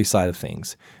earthly side of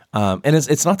things. And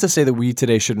it's not to say that we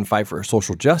today shouldn't fight for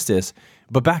social justice,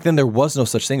 but back then there was no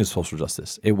such thing as social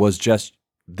justice. It was just,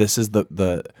 this is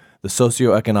the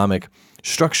socioeconomic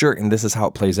structure, and this is how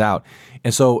it plays out.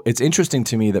 And so it's interesting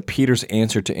to me that Peter's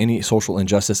answer to any social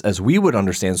injustice, as we would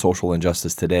understand social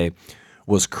injustice today,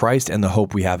 was Christ and the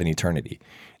hope we have in eternity.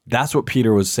 That's what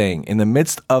Peter was saying. In the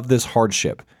midst of this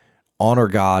hardship, honor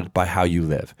God by how you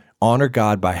live. Honor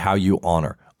God by how you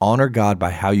honor. Honor God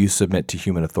by how you submit to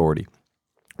human authority.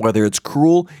 Whether it's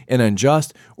cruel and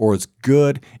unjust or it's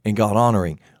good and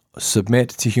God-honoring, submit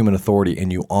to human authority,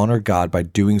 and you honor God by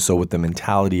doing so with the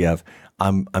mentality of,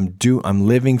 I'm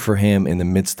living for him in the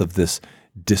midst of this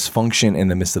dysfunction, in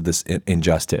the midst of this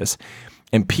injustice.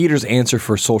 And Peter's answer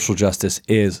for social justice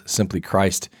is simply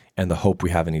Christ and the hope we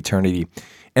have in eternity.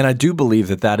 And I do believe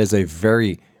that that is a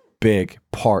very big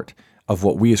part of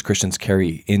what we as Christians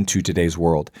carry into today's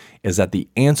world, is that the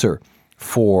answer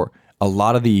for a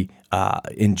lot of the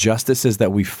injustices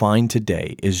that we find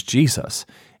today is Jesus.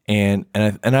 And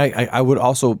I would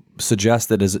also suggest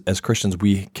that as Christians,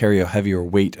 we carry a heavier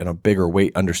weight and a bigger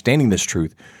weight understanding this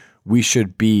truth. We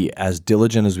should be as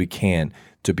diligent as we can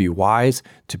to be wise,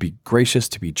 to be gracious,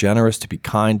 to be generous, to be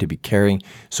kind, to be caring,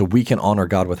 so we can honor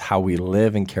God with how we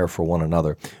live and care for one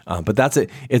another. But that's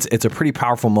it. It's a pretty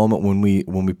powerful moment when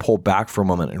we pull back for a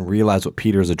moment and realize what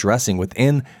Peter is addressing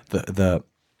within the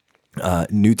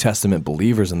New Testament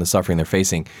believers and the suffering they're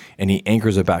facing, and he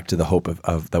anchors it back to the hope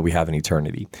of that we have in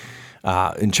eternity.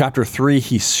 In chapter 3,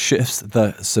 he shifts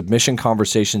the submission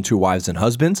conversation to wives and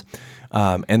husbands.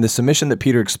 And the submission that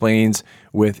Peter explains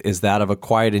with is that of a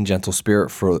quiet and gentle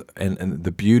spirit, and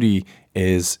the beauty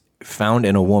is found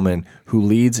in a woman who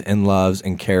leads and loves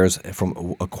and cares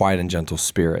from a quiet and gentle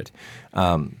spirit.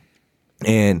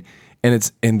 And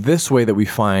it's in this way that we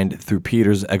find through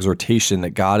Peter's exhortation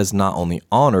that God is not only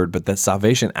honored, but that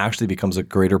salvation actually becomes a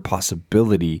greater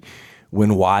possibility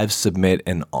when wives submit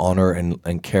and honor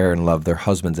and care and love their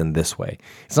husbands in this way.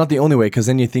 It's not the only way, because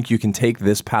then you think you can take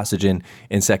this passage in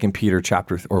 2 Peter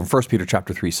or 1 Peter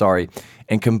chapter 3,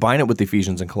 and combine it with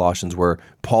Ephesians and Colossians, where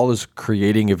Paul is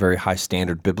creating a very high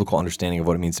standard biblical understanding of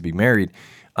what it means to be married,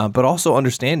 but also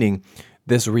understanding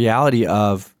this reality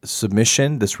of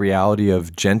submission, this reality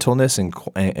of gentleness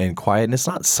and quietness,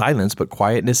 not silence, but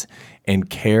quietness and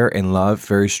care and love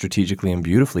very strategically and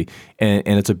beautifully. And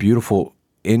it's a beautiful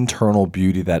internal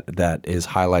beauty that is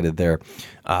highlighted there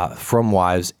from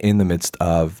wives in the midst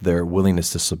of their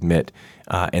willingness to submit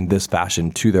in this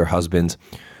fashion to their husbands.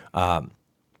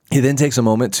 He then takes a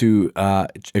moment to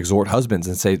exhort husbands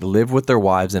and say, live with their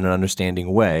wives in an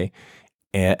understanding way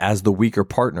as the weaker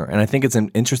partner. And I think it's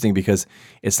interesting because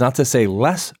it's not to say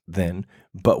less than,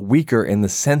 but weaker in the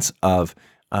sense of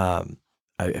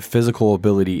physical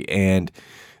ability. And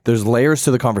there's layers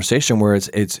to the conversation where it's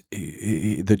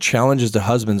the challenges to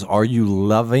husbands. Are you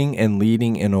loving and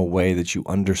leading in a way that you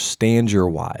understand your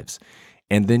wives?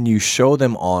 And then you show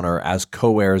them honor as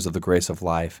co-heirs of the grace of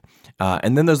life.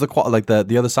 And then there's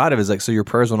the other side of it is like, so your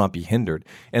prayers will not be hindered.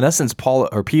 In essence,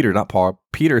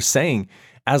 Peter is saying,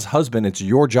 as husband, it's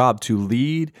your job to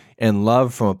lead and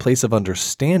love from a place of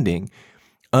understanding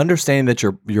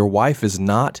that your wife is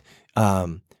not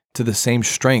to the same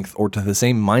strength or to the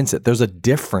same mindset. There's a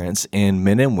difference in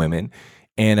men and women.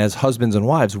 And as husbands and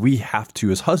wives, we have to,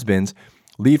 as husbands,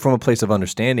 lead from a place of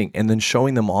understanding, and then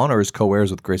showing them honor as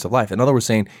co-heirs with grace of life. In other words,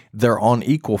 saying they're on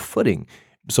equal footing.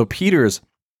 So Peter's,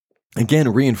 again,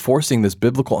 reinforcing this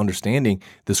biblical understanding,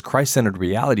 this Christ-centered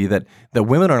reality that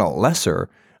women are not lesser.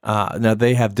 Now,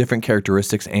 they have different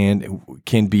characteristics and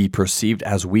can be perceived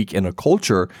as weak in a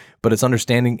culture, but it's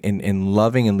understanding and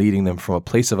loving and leading them from a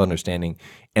place of understanding,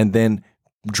 and then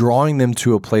drawing them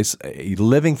to a place,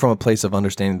 living from a place of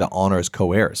understanding that honor as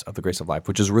co-heirs of the grace of life,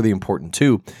 which is really important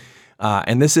too.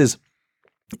 And this is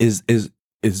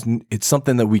it's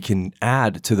something that we can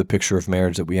add to the picture of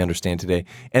marriage that we understand today.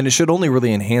 And it should only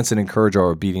really enhance and encourage our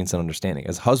obedience and understanding.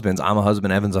 As husbands, I'm a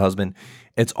husband, Evan's a husband.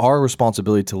 It's our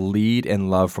responsibility to lead and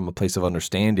love from a place of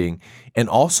understanding, and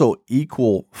also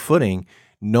equal footing,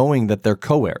 knowing that they're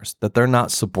co-heirs, that they're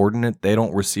not subordinate. They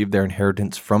don't receive their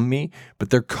inheritance from me, but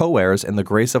they're co-heirs in the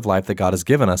grace of life that God has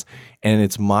given us. And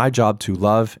it's my job to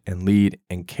love and lead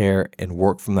and care and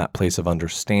work from that place of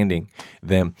understanding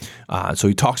them. So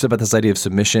he talks about this idea of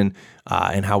submission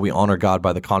and how we honor God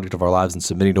by the conduct of our lives and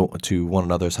submitting to one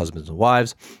another as husbands and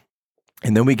wives.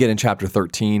 And then we get in chapter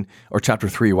 3,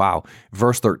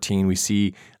 verse 13, we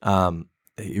see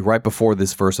right before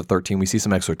this verse of 13, we see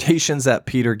some exhortations that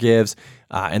Peter gives,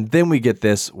 and then we get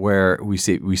this where we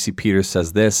see Peter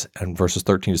says this in verses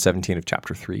 13 to 17 of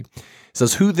chapter 3. It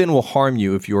says, "Who then will harm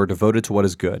you if you are devoted to what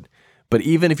is good? But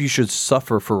even if you should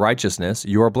suffer for righteousness,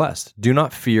 you are blessed. Do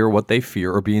not fear what they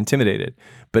fear or be intimidated,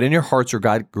 but in your hearts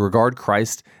regard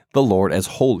Christ the Lord as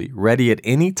holy, ready at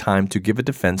any time to give a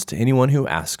defense to anyone who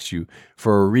asks you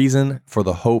for a reason for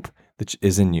the hope that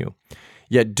is in you.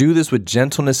 Yet do this with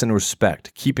gentleness and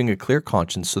respect, keeping a clear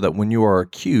conscience, so that when you are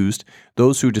accused,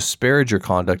 those who disparage your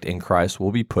conduct in Christ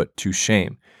will be put to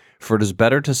shame. For it is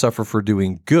better to suffer for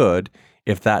doing good,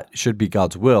 if that should be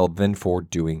God's will, than for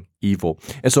doing evil."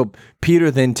 And so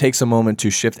Peter then takes a moment to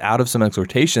shift out of some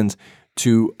exhortations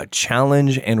to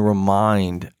challenge and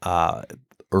remind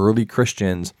early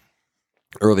Christians,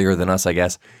 earlier than us, I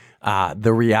guess,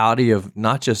 the reality of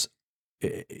not just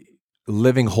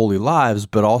living holy lives,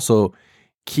 but also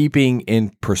keeping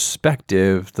in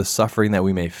perspective the suffering that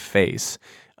we may face.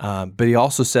 But he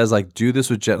also says, do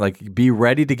this with, be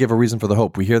ready to give a reason for the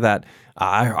hope. We hear that.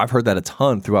 I've heard that a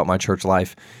ton throughout my church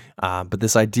life. But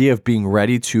this idea of being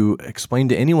ready to explain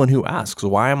to anyone who asks,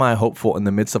 why am I hopeful in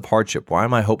the midst of hardship? Why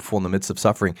am I hopeful in the midst of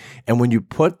suffering? And when you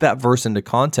put that verse into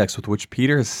context with which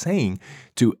Peter is saying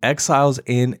to exiles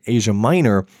in Asia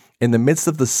Minor, in the midst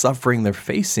of the suffering they're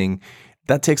facing,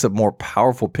 that takes a more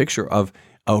powerful picture of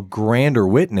a grander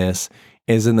witness,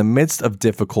 is in the midst of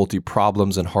difficulty,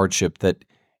 problems, and hardship, that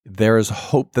there is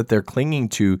hope that they're clinging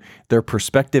to. Their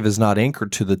perspective is not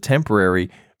anchored to the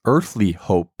temporary earthly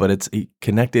hope, but it's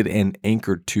connected and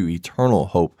anchored to eternal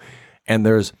hope. And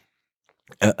there's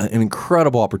an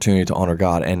incredible opportunity to honor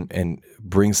God and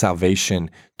bring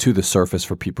salvation to the surface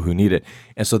for people who need it.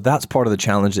 And so that's part of the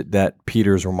challenge that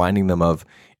Peter is reminding them of.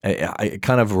 It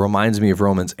kind of reminds me of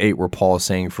Romans 8, where Paul is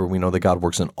saying, "For we know that God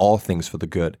works in all things for the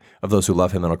good of those who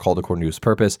love him and are called according to his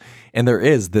purpose." And there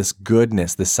is this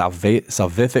goodness, this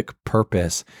salvific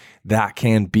purpose that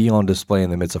can be on display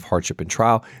in the midst of hardship and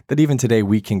trial, that even today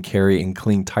we can carry and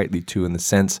cling tightly to, in the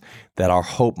sense that our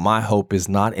hope, my hope, is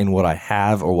not in what I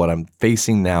have or what I'm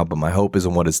facing now, but my hope is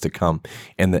in what is to come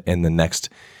in the next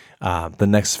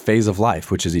phase of life,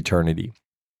 which is eternity.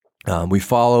 We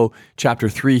follow chapter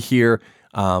 3 here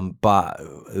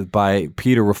by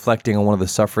Peter reflecting on one of the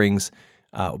sufferings,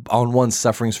 on one's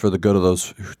sufferings for the good of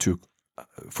those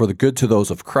for the good to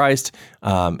those of Christ.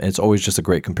 And it's always just a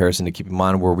great comparison to keep in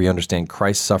mind, where we understand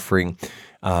Christ's suffering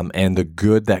and the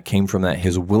good that came from that,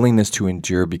 his willingness to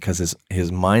endure, because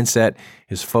his mindset,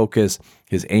 his focus,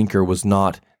 his anchor was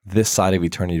not this side of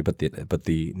eternity, but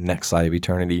the next side of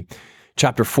eternity.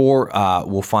 Chapter 4,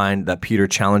 we'll find that Peter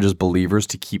challenges believers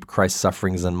to keep Christ's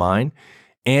sufferings in mind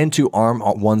and to arm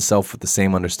oneself with the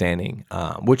same understanding,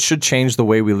 which should change the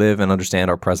way we live and understand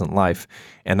our present life.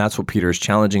 And that's what Peter is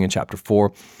challenging in chapter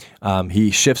 4. He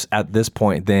shifts at this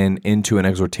point then into an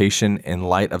exhortation in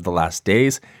light of the last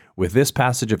days with this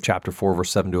passage of chapter 4, verse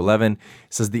 7 to 11.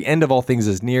 It says, "The end of all things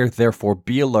is near, therefore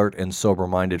be alert and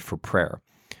sober-minded for prayer.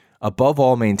 Above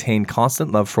all, maintain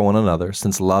constant love for one another,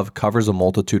 since love covers a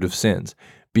multitude of sins.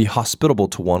 Be hospitable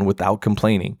to one without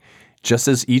complaining. Just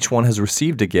as each one has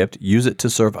received a gift, use it to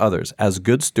serve others, as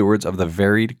good stewards of the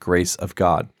varied grace of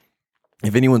God.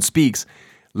 If anyone speaks,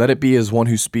 let it be as one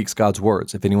who speaks God's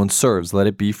words. If anyone serves, let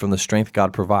it be from the strength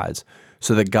God provides,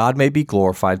 so that God may be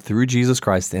glorified through Jesus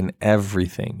Christ in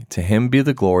everything. To him be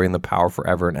the glory and the power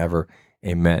forever and ever.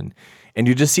 Amen." And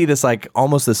you just see this,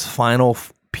 almost this final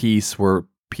piece where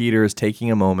Peter is taking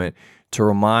a moment to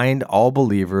remind all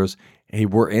believers Hey,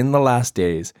 we're in the last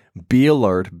days. Be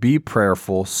alert, be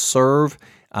prayerful, serve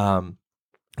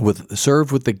with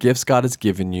the gifts God has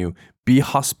given you. Be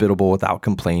hospitable without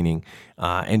complaining,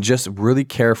 and just really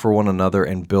care for one another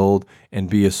and build and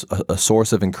be a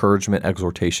source of encouragement,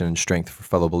 exhortation, and strength for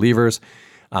fellow believers.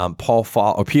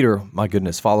 Peter, my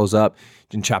goodness, follows up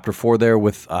in chapter 4 there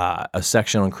with a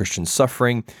section on Christian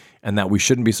suffering, and that we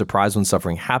shouldn't be surprised when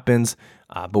suffering happens.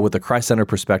 But with a Christ-centered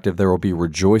perspective, there will be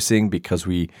rejoicing because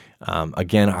we,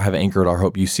 again, have anchored our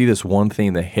hope. You see this one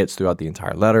theme that hits throughout the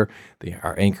entire letter.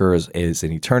 Our anchor is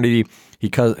in eternity. He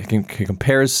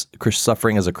compares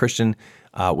suffering as a Christian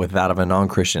with that of a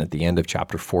non-Christian at the end of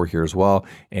chapter 4 here as well.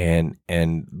 And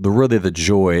the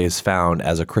joy is found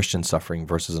as a Christian suffering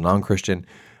versus a non-Christian.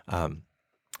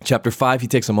 Chapter 5, he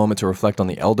takes a moment to reflect on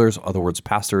the elders, in other words,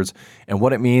 pastors, and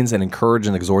what it means, and encourage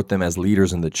and exhort them as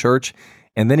leaders in the church.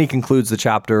 And then he concludes the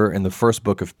chapter in the first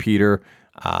book of Peter,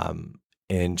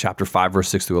 in chapter 5, verse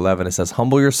 6 through 11. It says,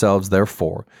 "Humble yourselves,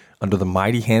 therefore, under the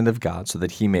mighty hand of God, so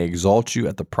that he may exalt you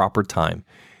at the proper time,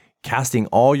 casting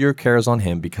all your cares on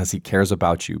him because he cares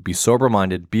about you. Be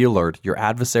sober-minded, be alert. Your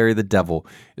adversary, the devil,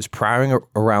 is prowling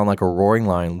around like a roaring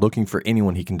lion, looking for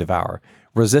anyone he can devour.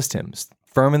 Resist him,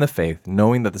 firm in the faith,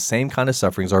 knowing that the same kind of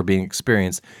sufferings are being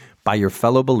experienced by your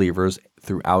fellow believers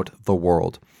throughout the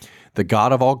world. The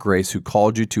God of all grace, who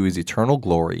called you to his eternal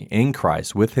glory in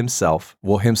Christ with himself,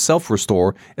 will himself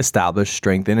restore, establish,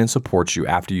 strengthen, and support you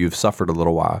after you've suffered a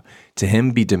little while. To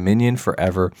him be dominion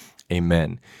forever.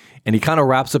 Amen." And he kind of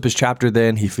wraps up his chapter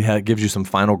then. He gives you some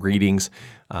final greetings,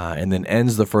 and then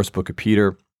ends the first book of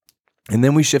Peter. And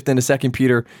then we shift into 2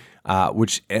 Peter,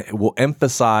 which will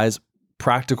emphasize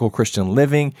practical Christian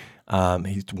living.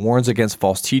 He warns against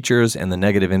false teachers and the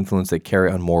negative influence they carry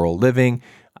on moral living.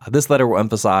 This letter will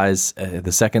emphasize,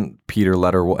 the 2 Peter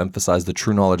letter will emphasize the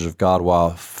true knowledge of God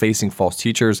while facing false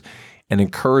teachers, and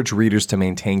encourage readers to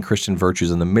maintain Christian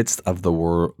virtues in the midst of the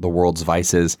world's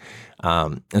vices.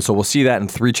 And so we'll see that in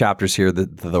 3 chapters here,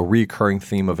 the recurring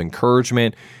theme of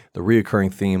encouragement, the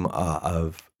recurring theme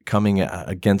of coming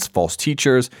against false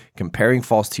teachers, comparing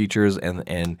false teachers,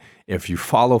 and if you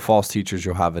follow false teachers,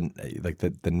 you'll have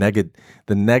the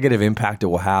negative impact it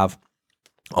will have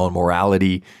on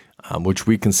morality, which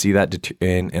we can see that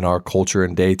in our culture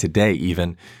and day to day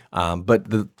even. But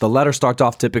the letter starts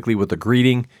off typically with a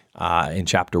greeting in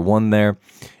chapter 1 there,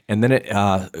 and then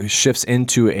it shifts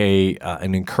into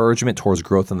an encouragement towards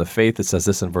growth in the faith. It says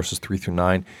this in verses 3 through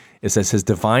 9. It says, "His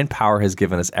divine power has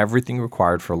given us everything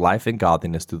required for life and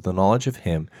godliness through the knowledge of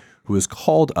him who has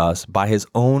called us by his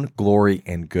own glory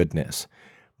and goodness.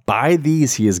 By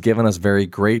these he has given us very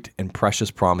great and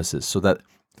precious promises, so that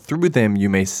through them you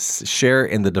may share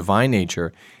in the divine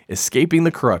nature, escaping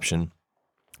the corruption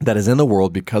that is in the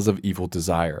world because of evil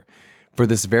desire. For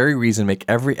this very reason, make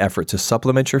every effort to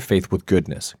supplement your faith with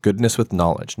goodness, goodness with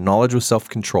knowledge, knowledge with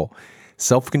self-control,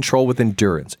 self-control with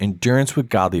endurance, endurance with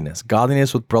godliness,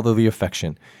 godliness with brotherly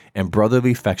affection, and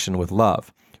brotherly affection with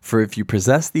love. For if you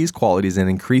possess these qualities in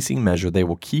increasing measure, they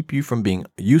will keep you from being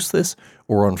useless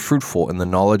or unfruitful in the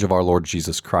knowledge of our Lord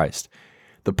Jesus Christ.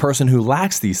 The person who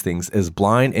lacks these things is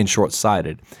blind and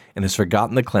short-sighted and has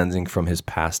forgotten the cleansing from his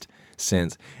past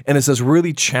sins." And it's this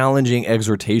really challenging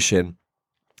exhortation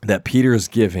that Peter is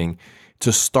giving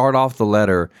to start off the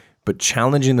letter, but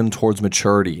challenging them towards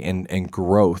maturity and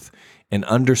growth and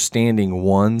understanding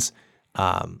one's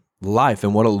life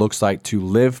and what it looks like to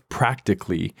live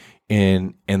practically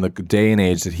in the day and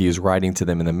age that he is writing to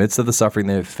them in the midst of the suffering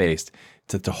they have faced,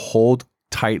 to hold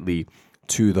tightly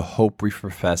to the hope we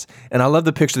profess. And I love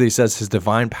the picture that he says his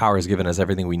divine power has given us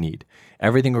everything we need,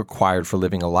 everything required for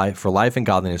living for life and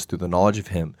godliness through the knowledge of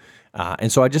him. And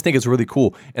so I just think it's really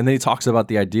cool. And then he talks about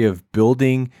the idea of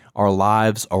building our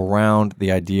lives around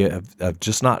the idea of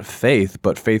just not faith,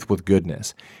 but faith with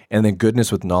goodness, and then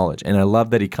goodness with knowledge. And I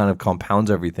love that he kind of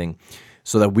compounds everything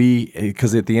so that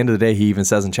because at the end of the day, he even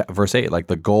says in verse 8, like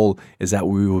the goal is that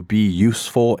we will be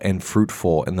useful and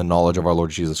fruitful in the knowledge of our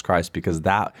Lord Jesus Christ, because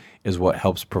that is what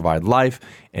helps provide life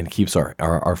and keeps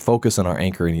our focus and our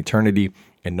anchor in eternity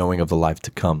and knowing of the life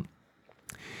to come.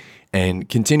 And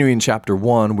continuing in chapter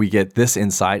 1, we get this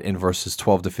insight in verses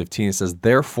 12 to 15. It says,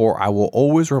 "Therefore, I will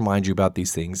always remind you about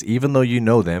these things, even though you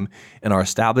know them and are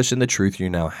established in the truth you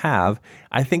now have.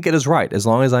 I think it is right, as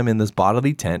long as I'm in this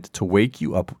bodily tent, to wake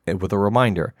you up with a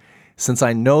reminder, since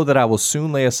I know that I will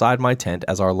soon lay aside my tent,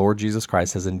 as our Lord Jesus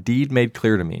Christ has indeed made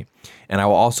clear to me. And I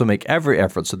will also make every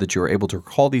effort so that you are able to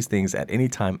recall these things at any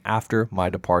time after my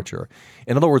departure."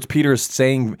 In other words, Peter is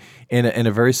saying in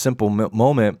a very simple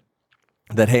moment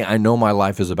that, hey, I know my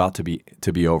life is about to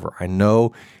be over. I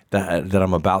know that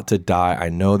I'm about to die. I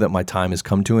know that my time has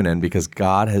come to an end because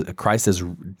Christ has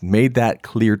made that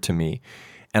clear to me.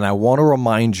 And I want to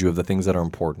remind you of the things that are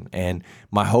important. And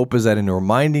my hope is that in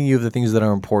reminding you of the things that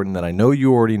are important that I know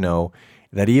you already know,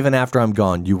 that even after I'm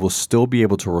gone, you will still be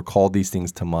able to recall these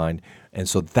things to mind. And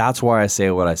so that's why I say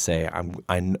what I say.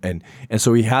 And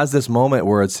so he has this moment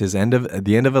where it's the end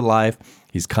of a life.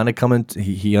 He's kind of coming.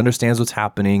 He understands what's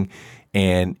happening,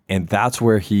 and that's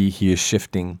where he is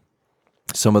shifting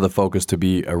some of the focus to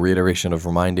be a reiteration of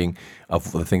reminding of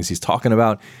the things he's talking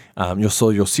about. You'll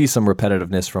see some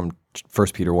repetitiveness from 1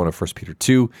 Peter 1 and 1 Peter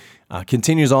 2.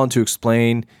 Continues on to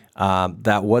explain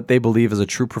that what they believe is a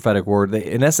true prophetic word.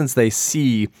 In essence, they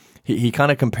see, he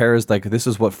kind of compares like this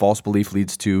is what false belief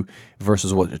leads to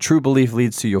versus what a true belief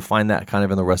leads to. You'll find that kind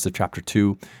of in the rest of chapter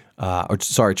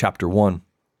 1.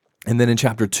 And then in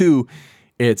chapter 2,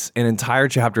 it's an entire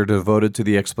chapter devoted to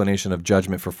the explanation of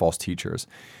judgment for false teachers.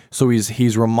 So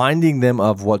he's reminding them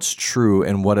of what's true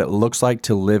and what it looks like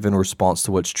to live in response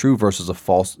to what's true versus a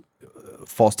false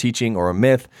teaching or a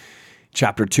myth.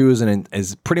 Chapter 2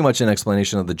 is pretty much an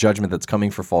explanation of the judgment that's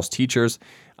coming for false teachers.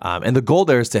 And the goal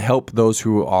there is to help those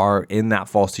who are in that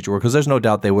false teacher world, because there's no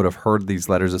doubt they would have heard these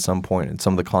letters at some point, and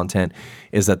some of the content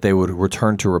is that they would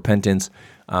return to repentance.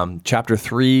 Chapter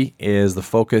 3 is the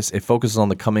focus. It focuses on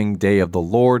the coming day of the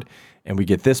Lord. And we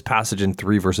get this passage in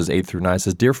 3 verses 8 through 9. It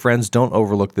says, "Dear friends, don't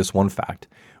overlook this one fact.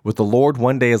 With the Lord,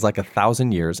 one day is like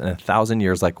 1,000 years, and 1,000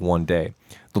 years like one day.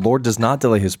 The Lord does not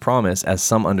delay his promise, as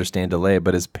some understand delay,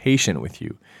 but is patient with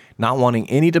you, not wanting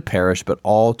any to perish, but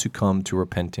all to come to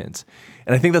repentance."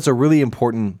 And I think that's a really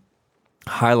important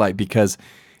highlight because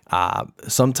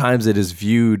sometimes it is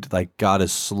viewed like God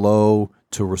is slow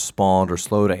to respond or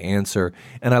slow to answer.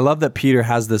 And I love that Peter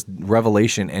has this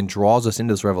revelation and draws us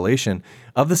into this revelation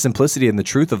of the simplicity and the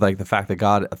truth of like the fact that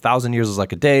God, 1,000 years is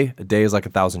like a day is like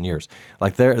 1,000 years.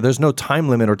 Like there's no time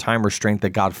limit or time restraint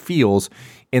that God feels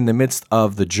in the midst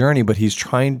of the journey, but he's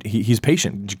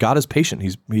patient. God is patient.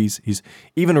 He's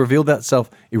even revealed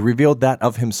that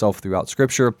of himself throughout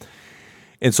Scripture.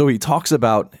 And so he talks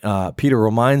about, Peter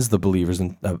reminds the believers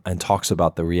and talks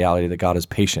about the reality that God is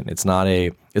patient. It's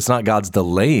not God's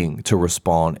delaying to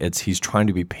respond. He's trying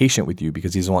to be patient with you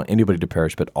because he doesn't want anybody to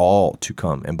perish, but all to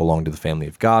come and belong to the family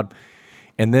of God.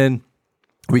 And then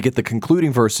we get the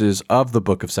concluding verses of the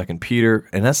book of 2 Peter,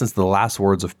 in essence, the last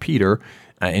words of Peter.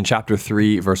 In chapter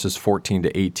 3, verses 14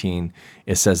 to 18,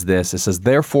 it says this. It says,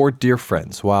 "Therefore, dear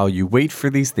friends, while you wait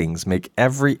for these things, make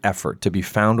every effort to be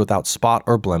found without spot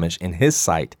or blemish in his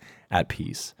sight at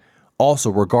peace.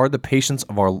 Also, regard the patience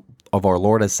of our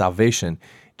Lord as salvation,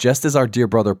 just as our dear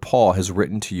brother Paul has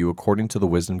written to you according to the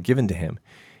wisdom given to him.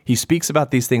 He speaks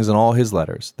about these things in all his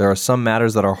letters. There are some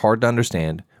matters that are hard to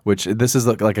understand," which this is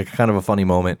like a kind of a funny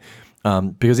moment,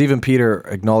 because even Peter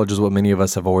acknowledges what many of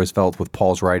us have always felt with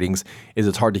Paul's writings, is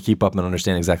it's hard to keep up and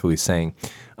understand exactly what he's saying.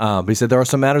 But he said, there are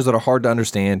some matters that are hard to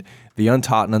understand. The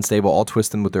untaught and unstable all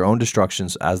twist them with their own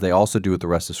destructions, as they also do with the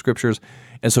rest of Scriptures.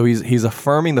 And so he's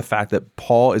affirming the fact that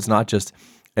Paul is not just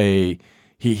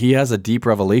he has a deep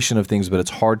revelation of things, but it's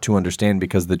hard to understand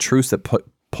because the truths that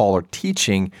Paul are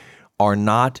teaching are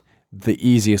not the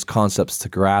easiest concepts to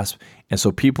grasp. And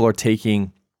so people are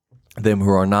taking them who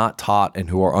are not taught and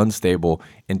who are unstable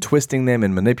and twisting them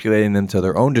and manipulating them to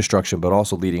their own destruction, but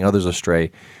also leading others astray.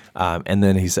 And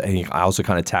then he also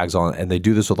kind of tags on, and they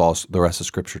do this with all the rest of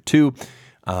Scripture too,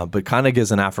 but kind of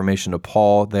gives an affirmation to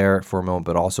Paul there for a moment,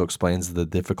 but also explains the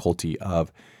difficulty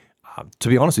of, to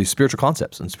be honest with you, spiritual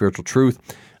concepts and spiritual truth.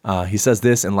 He says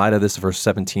this in light of this, verse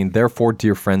 17, "Therefore,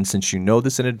 dear friends, since you know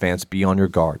this in advance, be on your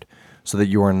guard, so that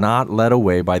you are not led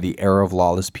away by the error of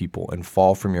lawless people and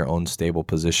fall from your own stable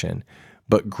position,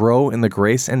 but grow in the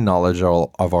grace and knowledge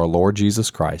of our Lord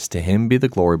Jesus Christ. To him be the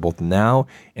glory both now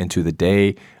and to the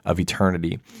day of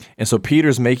eternity." And so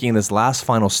Peter's making this last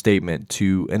final statement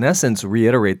to, in essence,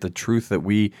 reiterate the truth that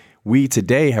we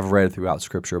today have read throughout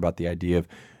Scripture about the idea of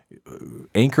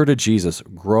anchor to Jesus,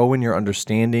 grow in your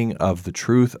understanding of the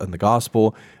truth and the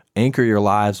gospel, anchor your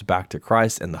lives back to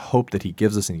Christ and the hope that he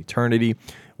gives us in eternity.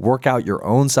 Work out your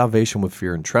own salvation with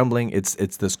fear and trembling. It's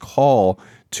this call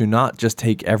to not just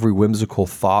take every whimsical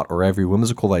thought or every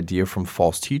whimsical idea from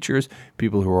false teachers,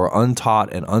 people who are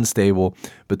untaught and unstable,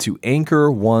 but to anchor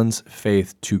one's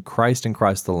faith to Christ and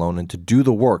Christ alone and to do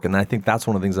the work. And I think that's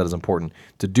one of the things that is important,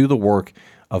 to do the work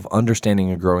of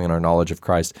understanding and growing in our knowledge of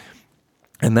Christ.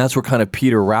 And that's where kind of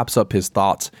Peter wraps up his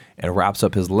thoughts and wraps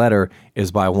up his letter,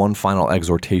 is by one final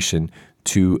exhortation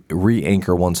to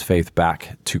re-anchor one's faith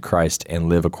back to Christ and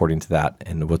live according to that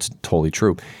and what's totally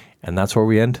true. And that's where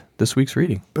we end this week's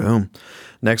reading. Boom.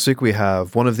 Next week we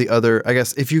have one of the other, I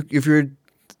guess, if you're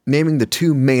naming the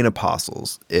two main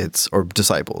apostles, or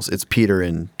disciples, it's Peter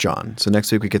and John. So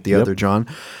next week we get the other John.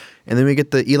 And then we get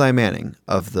the Eli Manning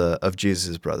of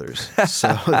Jesus' brothers.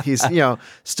 So he's,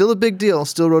 still a big deal,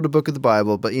 still wrote a book of the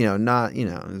Bible, but, not,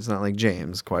 it's not like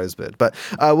James quite as big. But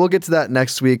we'll get to that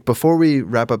next week. Before we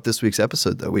wrap up this week's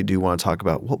episode, though, we do want to talk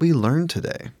about what we learned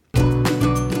today.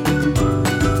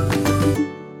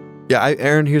 Yeah,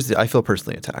 Aaron, I feel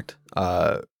personally attacked.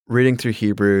 Reading through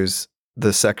Hebrews,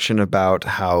 the section about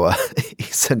how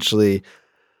essentially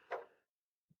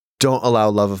don't allow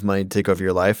love of money to take over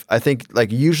your life. I think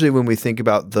usually when we think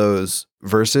about those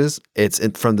verses, it's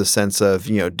from the sense of,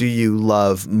 do you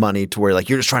love money to where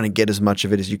you're just trying to get as much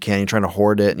of it as you can. You're trying to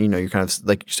hoard it. And, you're kind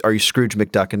of are you Scrooge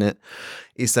McDucking it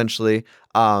essentially?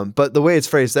 But the way it's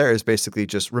phrased there is basically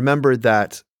just remember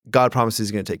that God promises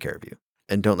he's going to take care of you.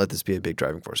 And don't let this be a big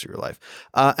driving force of your life.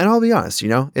 And I'll be honest,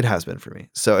 it has been for me.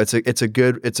 So it's a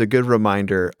good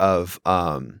reminder of,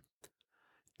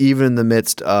 even in the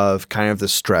midst of kind of the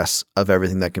stress of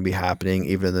everything that can be happening,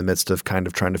 even in the midst of kind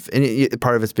of trying to, and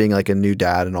part of it's being like a new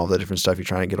dad and all the different stuff, you're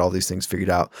trying to get all these things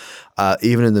figured out.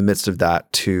 Even in the midst of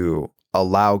that, to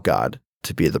allow God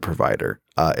to be the provider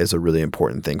is a really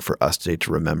important thing for us today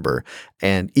to remember.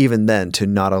 And even then, to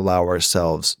not allow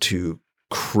ourselves to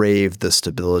crave the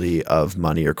stability of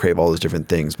money or crave all those different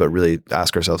things, but really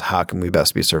ask ourselves, how can we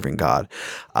best be serving God?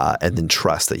 And then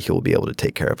trust that he will be able to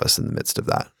take care of us in the midst of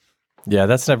that. Yeah,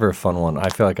 that's never a fun one. I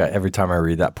feel like every time I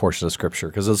read that portion of scripture,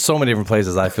 because there's so many different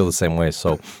places I feel the same way.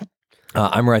 So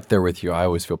I'm right there with you. I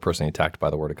always feel personally attacked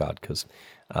by the word of God because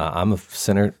I'm a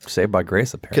sinner saved by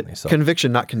grace, apparently. So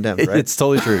conviction, not condemned, right? It's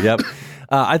totally true. Yep.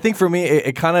 I think for me,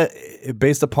 it kind of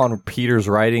based upon Peter's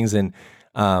writings and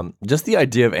just the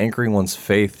idea of anchoring one's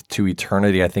faith to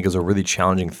eternity, I think is a really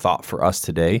challenging thought for us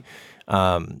today.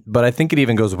 But I think it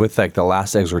even goes with the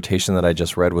last exhortation that I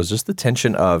just read was just the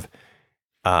tension of,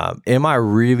 am I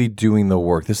really doing the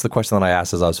work? This is the question that I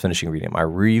asked as I was finishing reading. Am I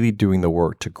really doing the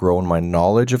work to grow in my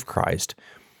knowledge of Christ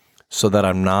so that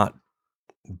I'm not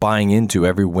buying into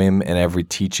every whim and every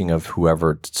teaching of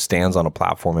whoever stands on a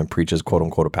platform and preaches quote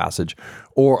unquote a passage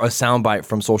or a soundbite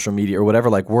from social media or whatever?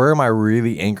 Where am I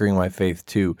really anchoring my faith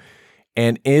to?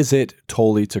 And is it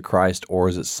totally to Christ or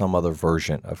is it some other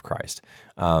version of Christ?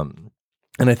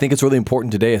 And I think it's really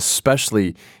important today,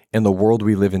 especially in the world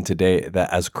we live in today,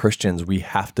 that as Christians, we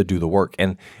have to do the work.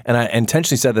 And I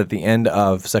intentionally said that at the end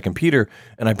of 2 Peter,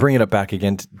 and I bring it up back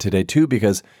again today too,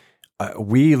 because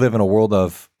we live in a world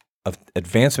of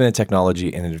advancement in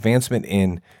technology and advancement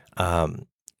in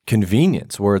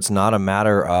convenience, where it's not a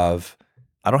matter of,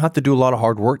 I don't have to do a lot of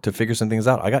hard work to figure some things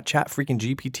out. I got Chat freaking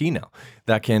GPT now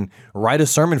that can write a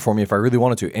sermon for me if I really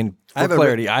wanted to. And for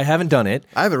clarity, I haven't done it.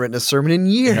 I haven't written a sermon in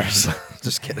years.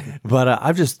 Just kidding. But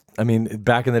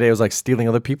back in the day, it was like stealing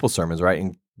other people's sermons, right?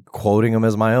 And quoting them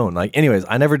as my own. Anyways,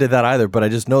 I never did that either, but I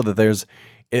just know that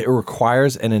it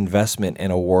requires an investment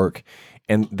and a work.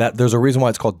 And that there's a reason why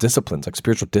it's called disciplines, like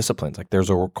spiritual disciplines.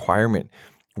 There's a requirement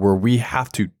where we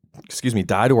have to,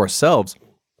 die to ourselves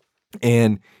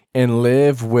and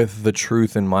live with the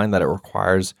truth in mind that it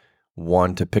requires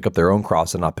one to pick up their own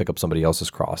cross and not pick up somebody else's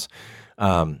cross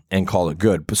and call it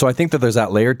good. So I think that there's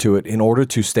that layer to it. In order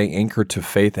to stay anchored to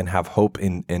faith and have hope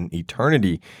in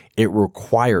eternity, it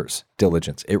requires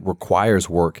diligence. It requires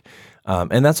work.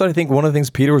 And that's what I think one of the things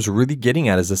Peter was really getting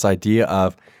at is this idea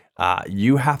of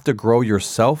you have to grow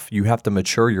yourself. You have to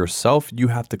mature yourself. You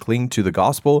have to cling to the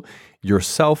gospel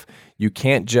yourself. You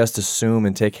can't just assume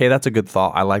and take, hey, that's a good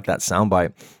thought. I like that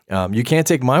soundbite. You can't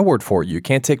take my word for it. You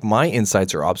can't take my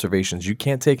insights or observations. You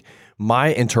can't take my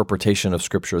interpretation of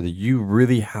scripture. That you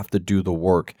really have to do the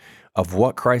work of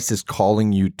what Christ is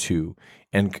calling you to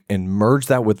and merge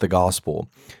that with the gospel.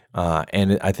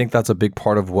 And I think that's a big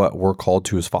part of what we're called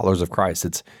to as followers of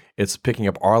Christ. It's picking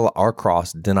up our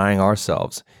cross, denying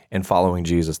ourselves, and following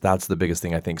Jesus. That's the biggest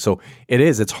thing, I think. So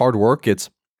it's hard work.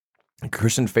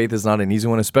 Christian faith is not an easy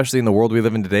one, especially in the world we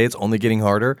live in today. It's only getting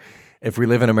harder. If we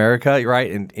live in America,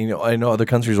 right? And I know other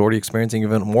countries are already experiencing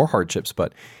even more hardships,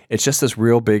 but it's just this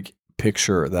real big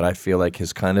picture that I feel like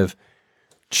has kind of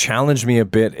challenged me a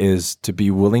bit, is to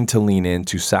be willing to lean in,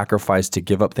 to sacrifice, to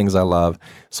give up things I love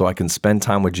so I can spend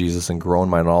time with Jesus and grow in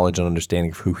my knowledge and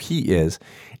understanding of who he is.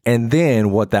 And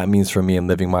then what that means for me in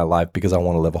living my life, because I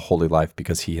want to live a holy life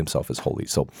because he himself is holy.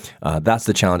 So that's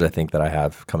the challenge I think that I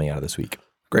have coming out of this week.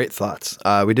 Great thoughts.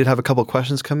 We did have a couple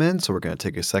questions come in, so we're going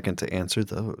to take a second to answer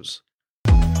those.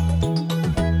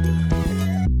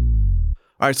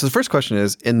 All right, so the first question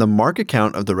is, in the Mark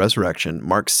account of the resurrection,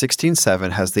 Mark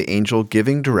 16:7 has the angel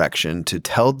giving direction to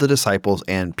tell the disciples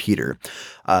and Peter.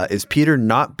 Is Peter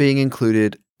not being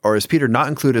included, or is Peter not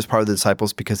included as part of the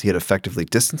disciples because he had effectively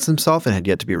distanced himself and had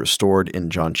yet to be restored in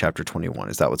John chapter 21?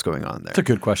 Is that what's going on there? That's a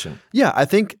good question. Yeah, I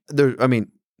think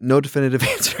no definitive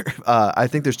answer. I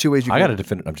think there's two ways you can. I got a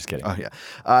definitive. I'm just kidding. Oh, yeah.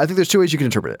 I think there's two ways you can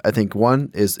interpret it. I think one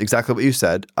is exactly what you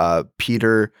said.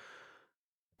 Peter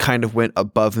kind of went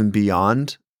above and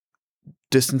beyond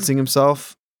distancing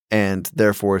himself and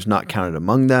therefore is not counted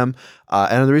among them.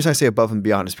 And the reason I say above and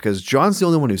beyond is because John's the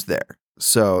only one who's there.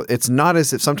 So it's not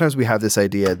as if sometimes we have this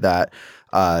idea that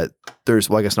there's,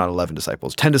 well, I guess not 11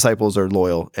 disciples. 10 disciples are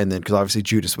loyal. And then, because obviously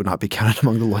Judas would not be counted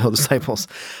among the loyal disciples.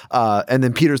 And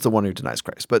then Peter's the one who denies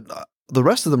Christ. But the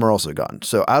rest of them are also gone.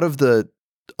 So out of the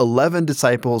 11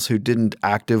 disciples who didn't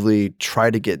actively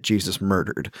try to get Jesus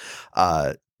murdered,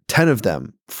 10 of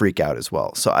them freak out as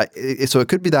well. So it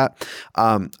could be that.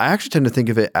 I actually tend to think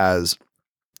of it as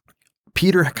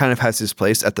Peter kind of has his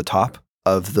place at the top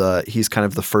of he's kind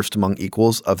of the first among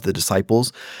equals of the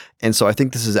disciples. And so I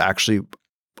think this is actually,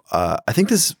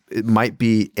 it might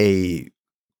be a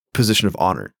position of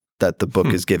honor that the book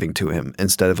is giving to him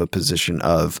instead of a position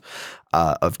of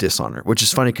dishonor, which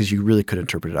is funny because you really could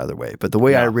interpret it either way. But the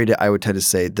way I read it, I would tend to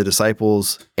say the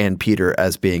disciples and Peter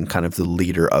as being kind of the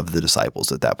leader of the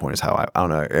disciples at that point is how I don't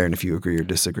know, Aaron, if you agree or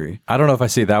disagree. I don't know if I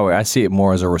see it that way. I see it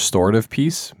more as a restorative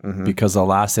piece because the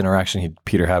last interaction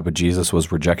Peter had with Jesus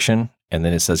was rejection. And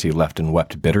then it says he left and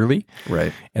wept bitterly.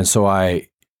 Right. And so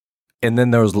and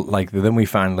then there was then we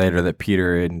find later that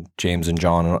Peter and James and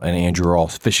John and Andrew are all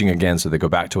fishing again. So they go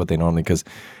back to what they normally, because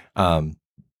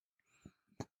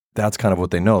that's kind of what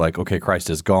they know. Like, okay,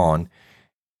 Christ is gone.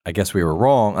 I guess we were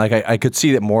wrong. Like I could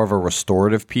see that more of a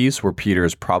restorative piece where Peter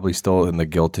is probably still in the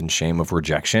guilt and shame of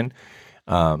rejection.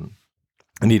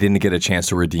 And he didn't get a chance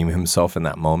to redeem himself in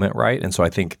that moment, right? And so I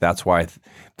think that's why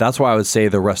I would say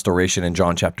the restoration in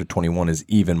John chapter 21 is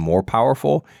even more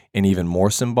powerful and even more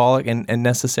symbolic and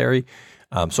necessary.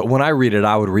 So when I read it,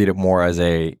 I would read it more as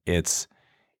its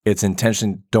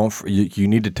intention. You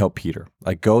need to tell Peter,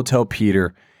 like go tell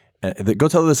Peter, go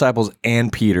tell the disciples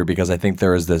and Peter, because I think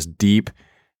there is this deep,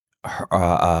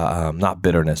 not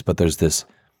bitterness, but there's this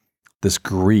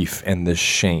grief and this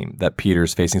shame that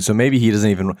Peter's facing. So maybe he doesn't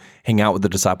even hang out with the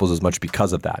disciples as much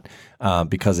because of that,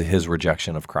 because of his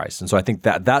rejection of Christ. And so I think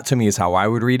that to me is how I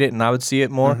would read it and I would see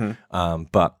it more.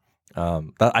 But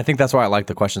I think that's why I like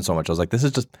the question so much. I was like, this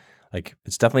is just like,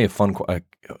 it's definitely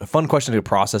a fun question to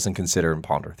process and consider and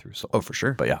ponder through. So, oh, for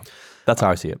sure. But yeah, that's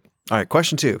how I see it. All right.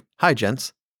 Question 2. Hi,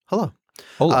 gents. Hello.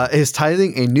 Is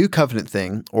tithing a new covenant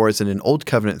thing, or is it an old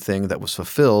covenant thing that was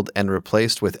fulfilled and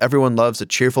replaced with everyone loves a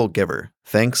cheerful giver?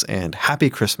 Thanks and happy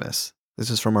Christmas.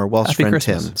 This is from our Welsh friend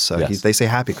Christmas. Tim. So they say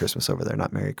happy Christmas over there,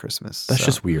 not Merry Christmas. That's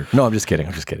just weird. No, I'm just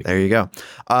kidding. There you go.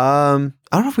 I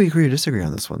don't know if we agree or disagree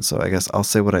on this one. So I guess I'll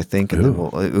say what I think, and then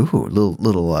little I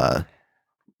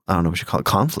don't know what you call it,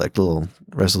 conflict, little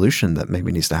resolution that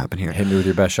maybe needs to happen here. Hit me with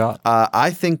your best shot.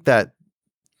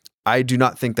 I do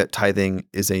not think that tithing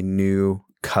is a new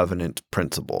covenant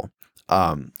principle.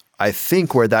 I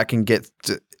think where that can get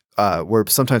to, where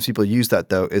sometimes people use that,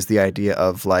 though, is the idea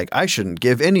of like, I shouldn't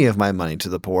give any of my money to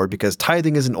the poor because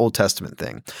tithing is an Old Testament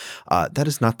thing. That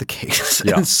is not the case.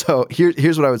 Yeah. And so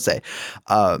here's what I would say.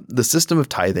 The system of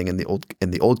tithing in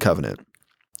the Old Covenant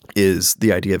is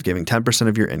the idea of giving 10%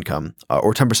 of your income,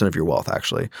 or 10% of your wealth,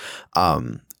 actually,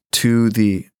 to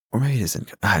the, or maybe it is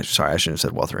income. Sorry, I shouldn't have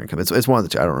said wealth or income. It's one of the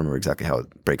two. I don't remember exactly how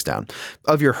it breaks down.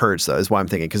 Of your herds, though, is why I'm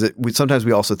thinking, because sometimes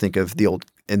we also think of the old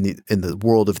in the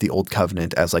world of the Old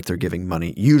Covenant as like they're giving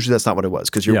money. Usually, that's not what it was,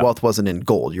 because your wealth wasn't in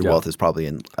gold. Your wealth is probably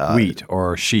in wheat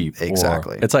or sheep.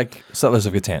 Exactly. It's like Settlers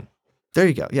of Catan. There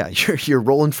you go. Yeah, you're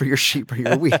rolling for your sheep or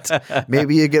your wheat.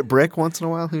 Maybe you get brick once in a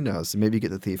while. Who knows? Maybe you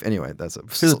get the thief. Anyway, that's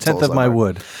Here's a tenth of my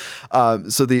wood.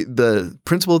 So the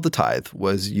principle of the tithe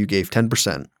was you gave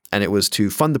 10%. And it was to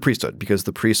fund the priesthood, because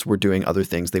the priests were doing other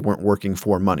things. They weren't working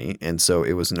for money. And so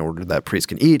it was in order that priests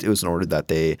can eat. It was in order that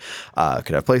they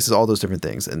could have places, all those different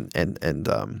things. And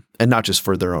not just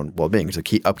for their own well-being,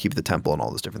 to upkeep the temple and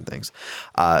all those different things.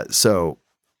 So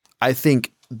I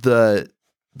think the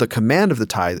command of the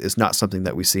tithe is not something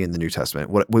that we see in the New Testament.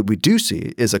 What we do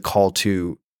see is a call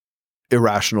to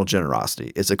irrational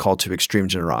generosity. It's a call to extreme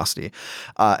generosity.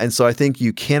 And so I think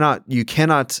you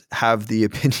cannot have the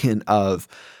opinion of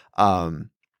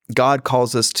God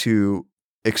calls us to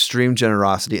extreme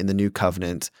generosity in the new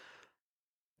covenant,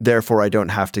 therefore I don't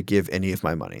have to give any of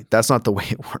my money. That's not the way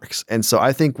it works. And so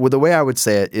I think the way I would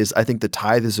say it is, I think the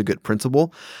tithe is a good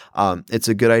principle. It's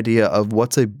a good idea of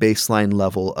what's a baseline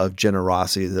level of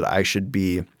generosity that I should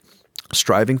be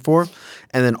striving for,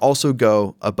 and then also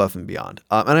go above and beyond.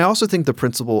 And I also think the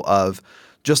principle of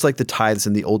just like the tithes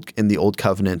in the old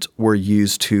covenant were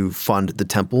used to fund the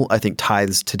temple, I think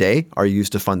tithes today are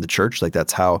used to fund the church. Like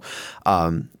that's how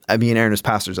me and Aaron as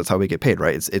pastors, that's how we get paid,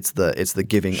 right? It's the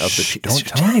giving of the people. Don't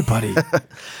tell anybody.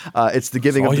 It's the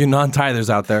giving all of you non-tithers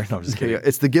out there. No, I'm just kidding.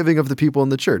 It's the giving of the people in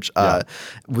the church. The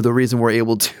reason we're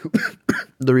able to,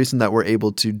 the reason that we're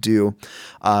able to do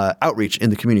outreach in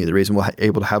the community, the reason we're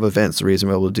able to have events, the reason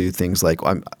we're able to do things like,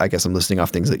 I guess I'm listing off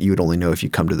things that you would only know if you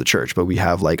come to the church, but we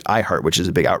have like iHeart, which is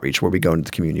a big outreach where we go into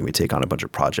the community, we take on a bunch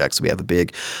of projects. We have a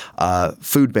big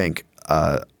food bank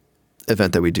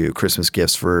event that we do, Christmas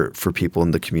gifts for people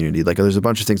in the community. Like there's a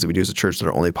bunch of things that we do as a church that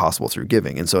are only possible through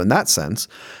giving. And so in that sense,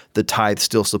 the tithe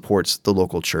still supports the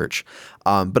local church.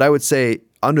 But I would say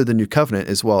under the new covenant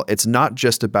as well, it's not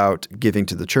just about giving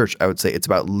to the church. I would say it's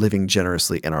about living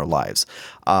generously in our lives.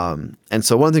 And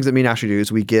so one of the things that me and Ashley do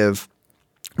is we give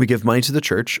money to the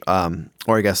church.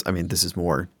 Or I guess, this is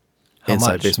more How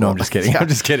inside much? baseball. No, I'm just kidding. I'm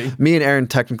just kidding. Me and Aaron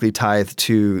technically tithe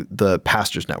to the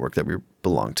pastors network that we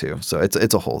belong to. So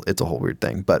it's a whole weird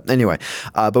thing. But anyway,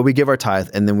 but we give our tithe,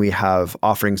 and then we have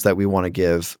offerings that we want to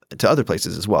give to other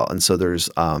places as well. And so there's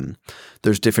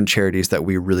different charities that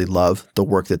we really love the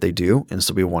work that they do. And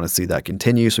so we want to see that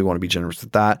continue. So we want to be generous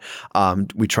with that.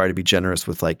 We try to be generous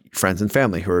with like friends and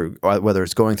family who are, whether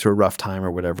it's going through a rough time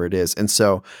or whatever it is. And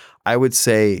so I would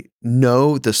say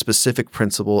no, the specific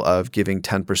principle of giving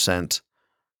 10%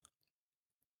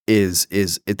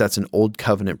 that's an old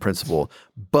covenant principle,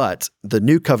 but the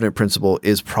new covenant principle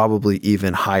is probably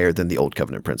even higher than the old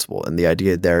covenant principle. And the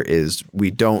idea there is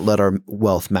we don't let our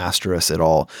wealth master us at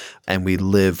all, and we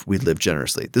live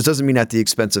generously. This doesn't mean at the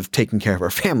expense of taking care of our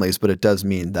families, but it does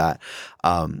mean that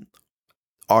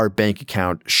our bank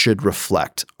account should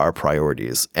reflect our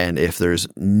priorities. And if there's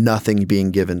nothing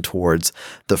being given towards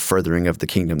the furthering of the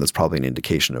kingdom, that's probably an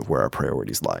indication of where our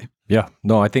priorities lie. Yeah,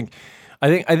 no, I think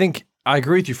I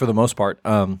agree with you for the most part.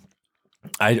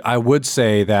 I would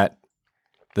say that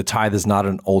the tithe is not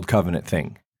an old covenant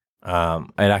thing. It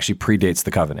actually predates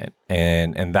the covenant,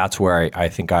 and that's where I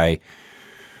think I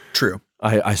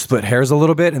split hairs a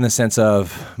little bit in the sense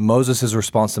of Moses'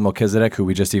 response to Melchizedek, who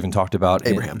we just even talked about.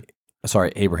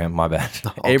 Abraham, my bad.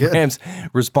 Abraham's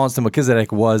response to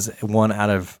Melchizedek was one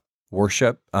out of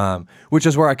worship, which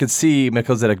is where I could see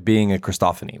Melchizedek being a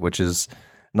Christophany, which is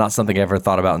not something I ever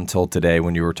thought about until today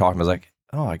when you were talking. I was like,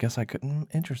 oh, I guess I couldn't.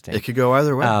 Interesting. It could go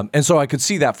either way. And so I could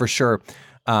see that for sure.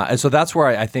 And so that's where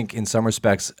I think in some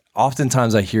respects,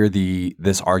 oftentimes I hear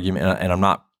this argument, and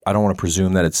I don't want to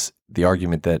presume that it's the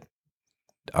argument that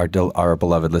our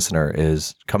beloved listener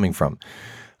is coming from.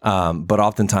 But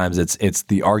oftentimes it's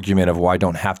the argument of, well, I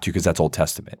don't have to because that's Old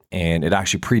Testament, and it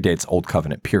actually predates Old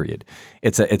Covenant. Period.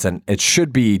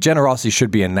 Generosity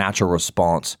should be a natural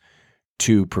response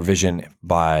to provision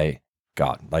by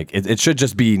God. Like it should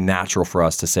just be natural for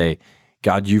us to say,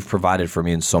 God, you've provided for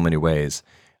me in so many ways.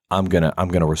 I'm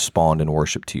gonna respond in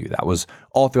worship to you. That was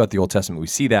all throughout the Old Testament. We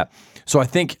see that. So I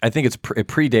think it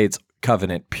predates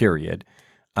covenant. Period.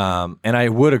 And I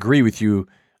would agree with you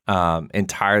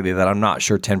entirely that I'm not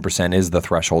sure 10% is the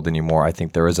threshold anymore. I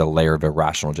think there is a layer of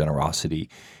irrational generosity,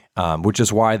 which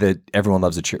is why everyone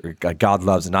loves God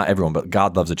loves, not everyone, but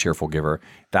God loves a cheerful giver.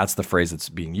 That's the phrase that's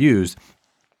being used.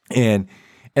 And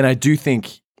I do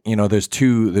think, there's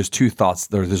two thoughts.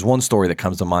 There's one story that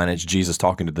comes to mind. It's Jesus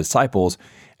talking to the disciples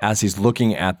as he's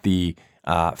looking at the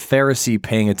Pharisee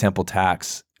paying a temple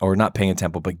tax, or not paying a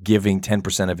temple, but giving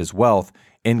 10% of his wealth,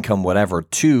 income, whatever,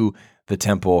 to the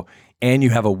temple. And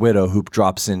you have a widow who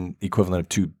drops in the equivalent of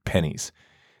 2 pennies.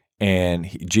 And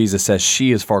Jesus says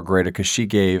she is far greater because she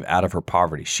gave out of her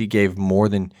poverty. She gave more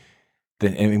than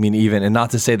even, and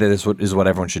not to say that this is what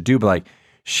everyone should do, but like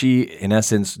she, in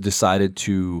essence, decided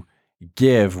to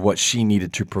give what she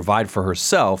needed to provide for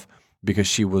herself because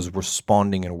she was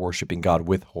responding and worshiping God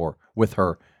with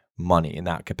her money in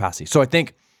that capacity. So I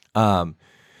think that's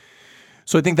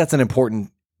an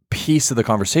important piece of the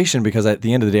conversation, because at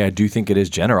the end of the day, I do think it is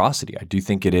generosity. I do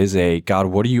think it is God,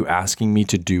 what are you asking me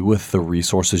to do with the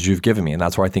resources you've given me? And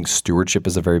that's why I think stewardship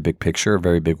is a very big picture, a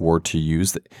very big word to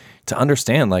use, to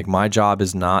understand, like, my job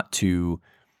is not to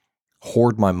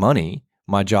hoard my money.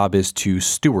 My job is to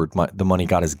steward the money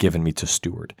God has given me to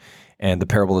steward. And the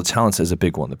parable of the talents is a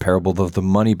big one. The parable of the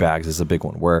money bags is a big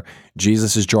one, where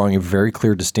Jesus is drawing a very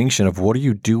clear distinction of what are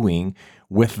you doing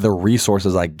with the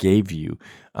resources I gave you?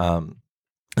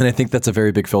 And I think that's a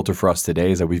very big filter for us today,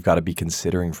 is that we've got to be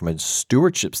considering from a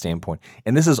stewardship standpoint.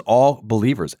 And this is all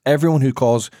believers. Everyone who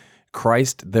calls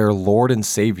Christ their Lord and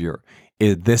Savior,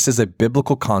 this is a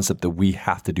biblical concept that we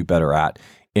have to do better at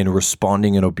in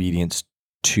responding in obedience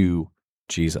to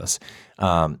Jesus,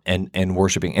 and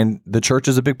worshiping. And the church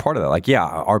is a big part of that. Like, yeah,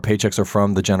 our paychecks are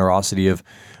from the generosity of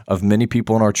many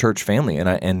people in our church family. And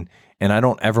I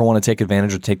don't ever want to take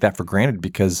advantage or take that for granted,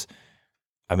 because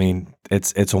I mean,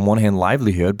 it's on one hand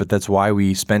livelihood, but that's why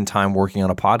we spend time working on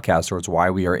a podcast, or it's why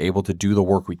we are able to do the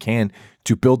work we can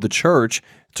to build the church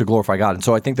to glorify God. And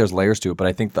so I think there's layers to it, but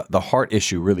I think the heart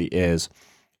issue really is,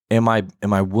 am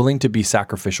I willing to be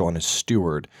sacrificial and a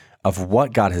steward of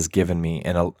what God has given me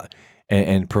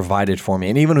and provided for me?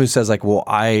 And even who says like, well,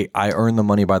 I earn the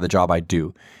money by the job I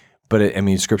do. But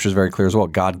Scripture is very clear as well.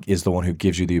 God is the one who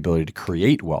gives you the ability to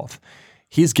create wealth.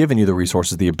 He's given you the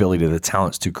resources, the ability, the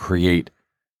talents to create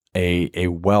a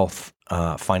wealth,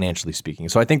 financially speaking.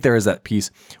 So I think there is that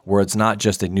piece where it's not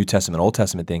just a New Testament, Old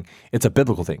Testament thing. It's a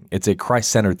biblical thing. It's a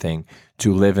Christ-centered thing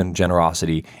to live in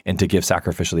generosity and to give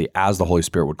sacrificially as the Holy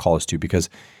Spirit would call us to, because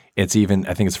it's even,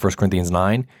 I think it's 1 Corinthians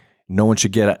 9, no one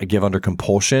should give under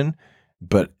compulsion,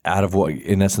 but out of what,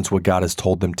 in essence, what God has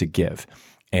told them to give.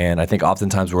 And I think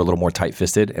oftentimes we're a little more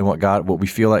tight-fisted in what we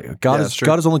feel like God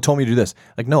has only told me to do this.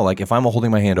 Like, no, like if I'm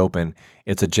holding my hand open,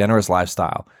 it's a generous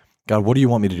lifestyle. God, what do you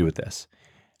want me to do with this?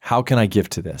 How can I give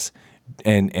to this?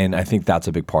 And I think that's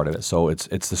a big part of it. So it's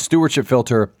the stewardship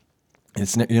filter.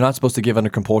 You're not supposed to give under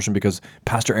compulsion because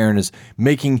Pastor Aaron is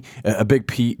making a big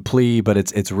plea, but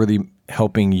it's really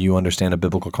helping you understand a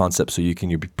biblical concept so you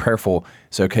be prayerful.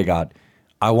 Say, okay, God,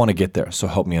 I want to get there, so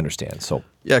help me understand. So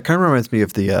yeah, it kind of reminds me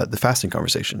of the fasting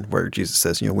conversation where Jesus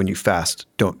says, when you fast,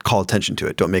 don't call attention to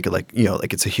it. Don't make it like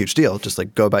it's a huge deal. Just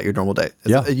like go about your normal day.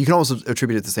 You can also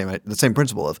attribute it to the same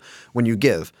principle of when you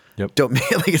give, don't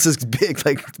make it like it's this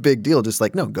big deal. Just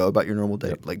like, no, go about your normal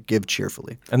day. Like give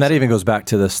cheerfully. And that even goes back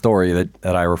to the story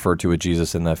that I referred to with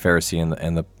Jesus and the Pharisee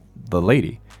and the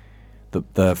lady. The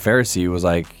Pharisee was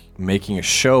like making a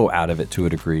show out of it to a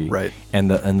degree, right?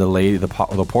 And the lady, the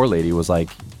poor lady, was like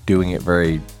doing it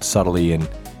very subtly and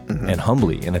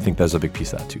humbly. And I think that's a big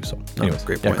piece of that too. So anyways,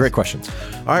 great questions.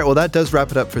 All right, well, that does wrap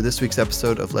it up for this week's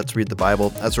episode of Let's Read the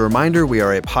Bible. As a reminder, we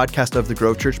are a podcast of the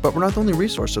Grove Church, but we're not the only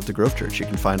resource of the Grove Church. You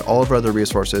can find all of our other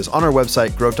resources on our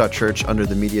website, grove.church, under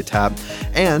the media tab.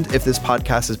 And if this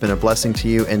podcast has been a blessing to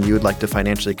you and you would like to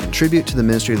financially contribute to the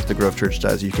ministry that the Grove Church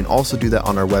does, you can also do that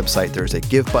on our website. There's a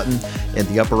give button in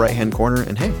the upper right-hand corner.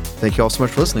 And hey, thank you all so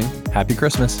much for listening. Happy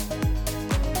Christmas.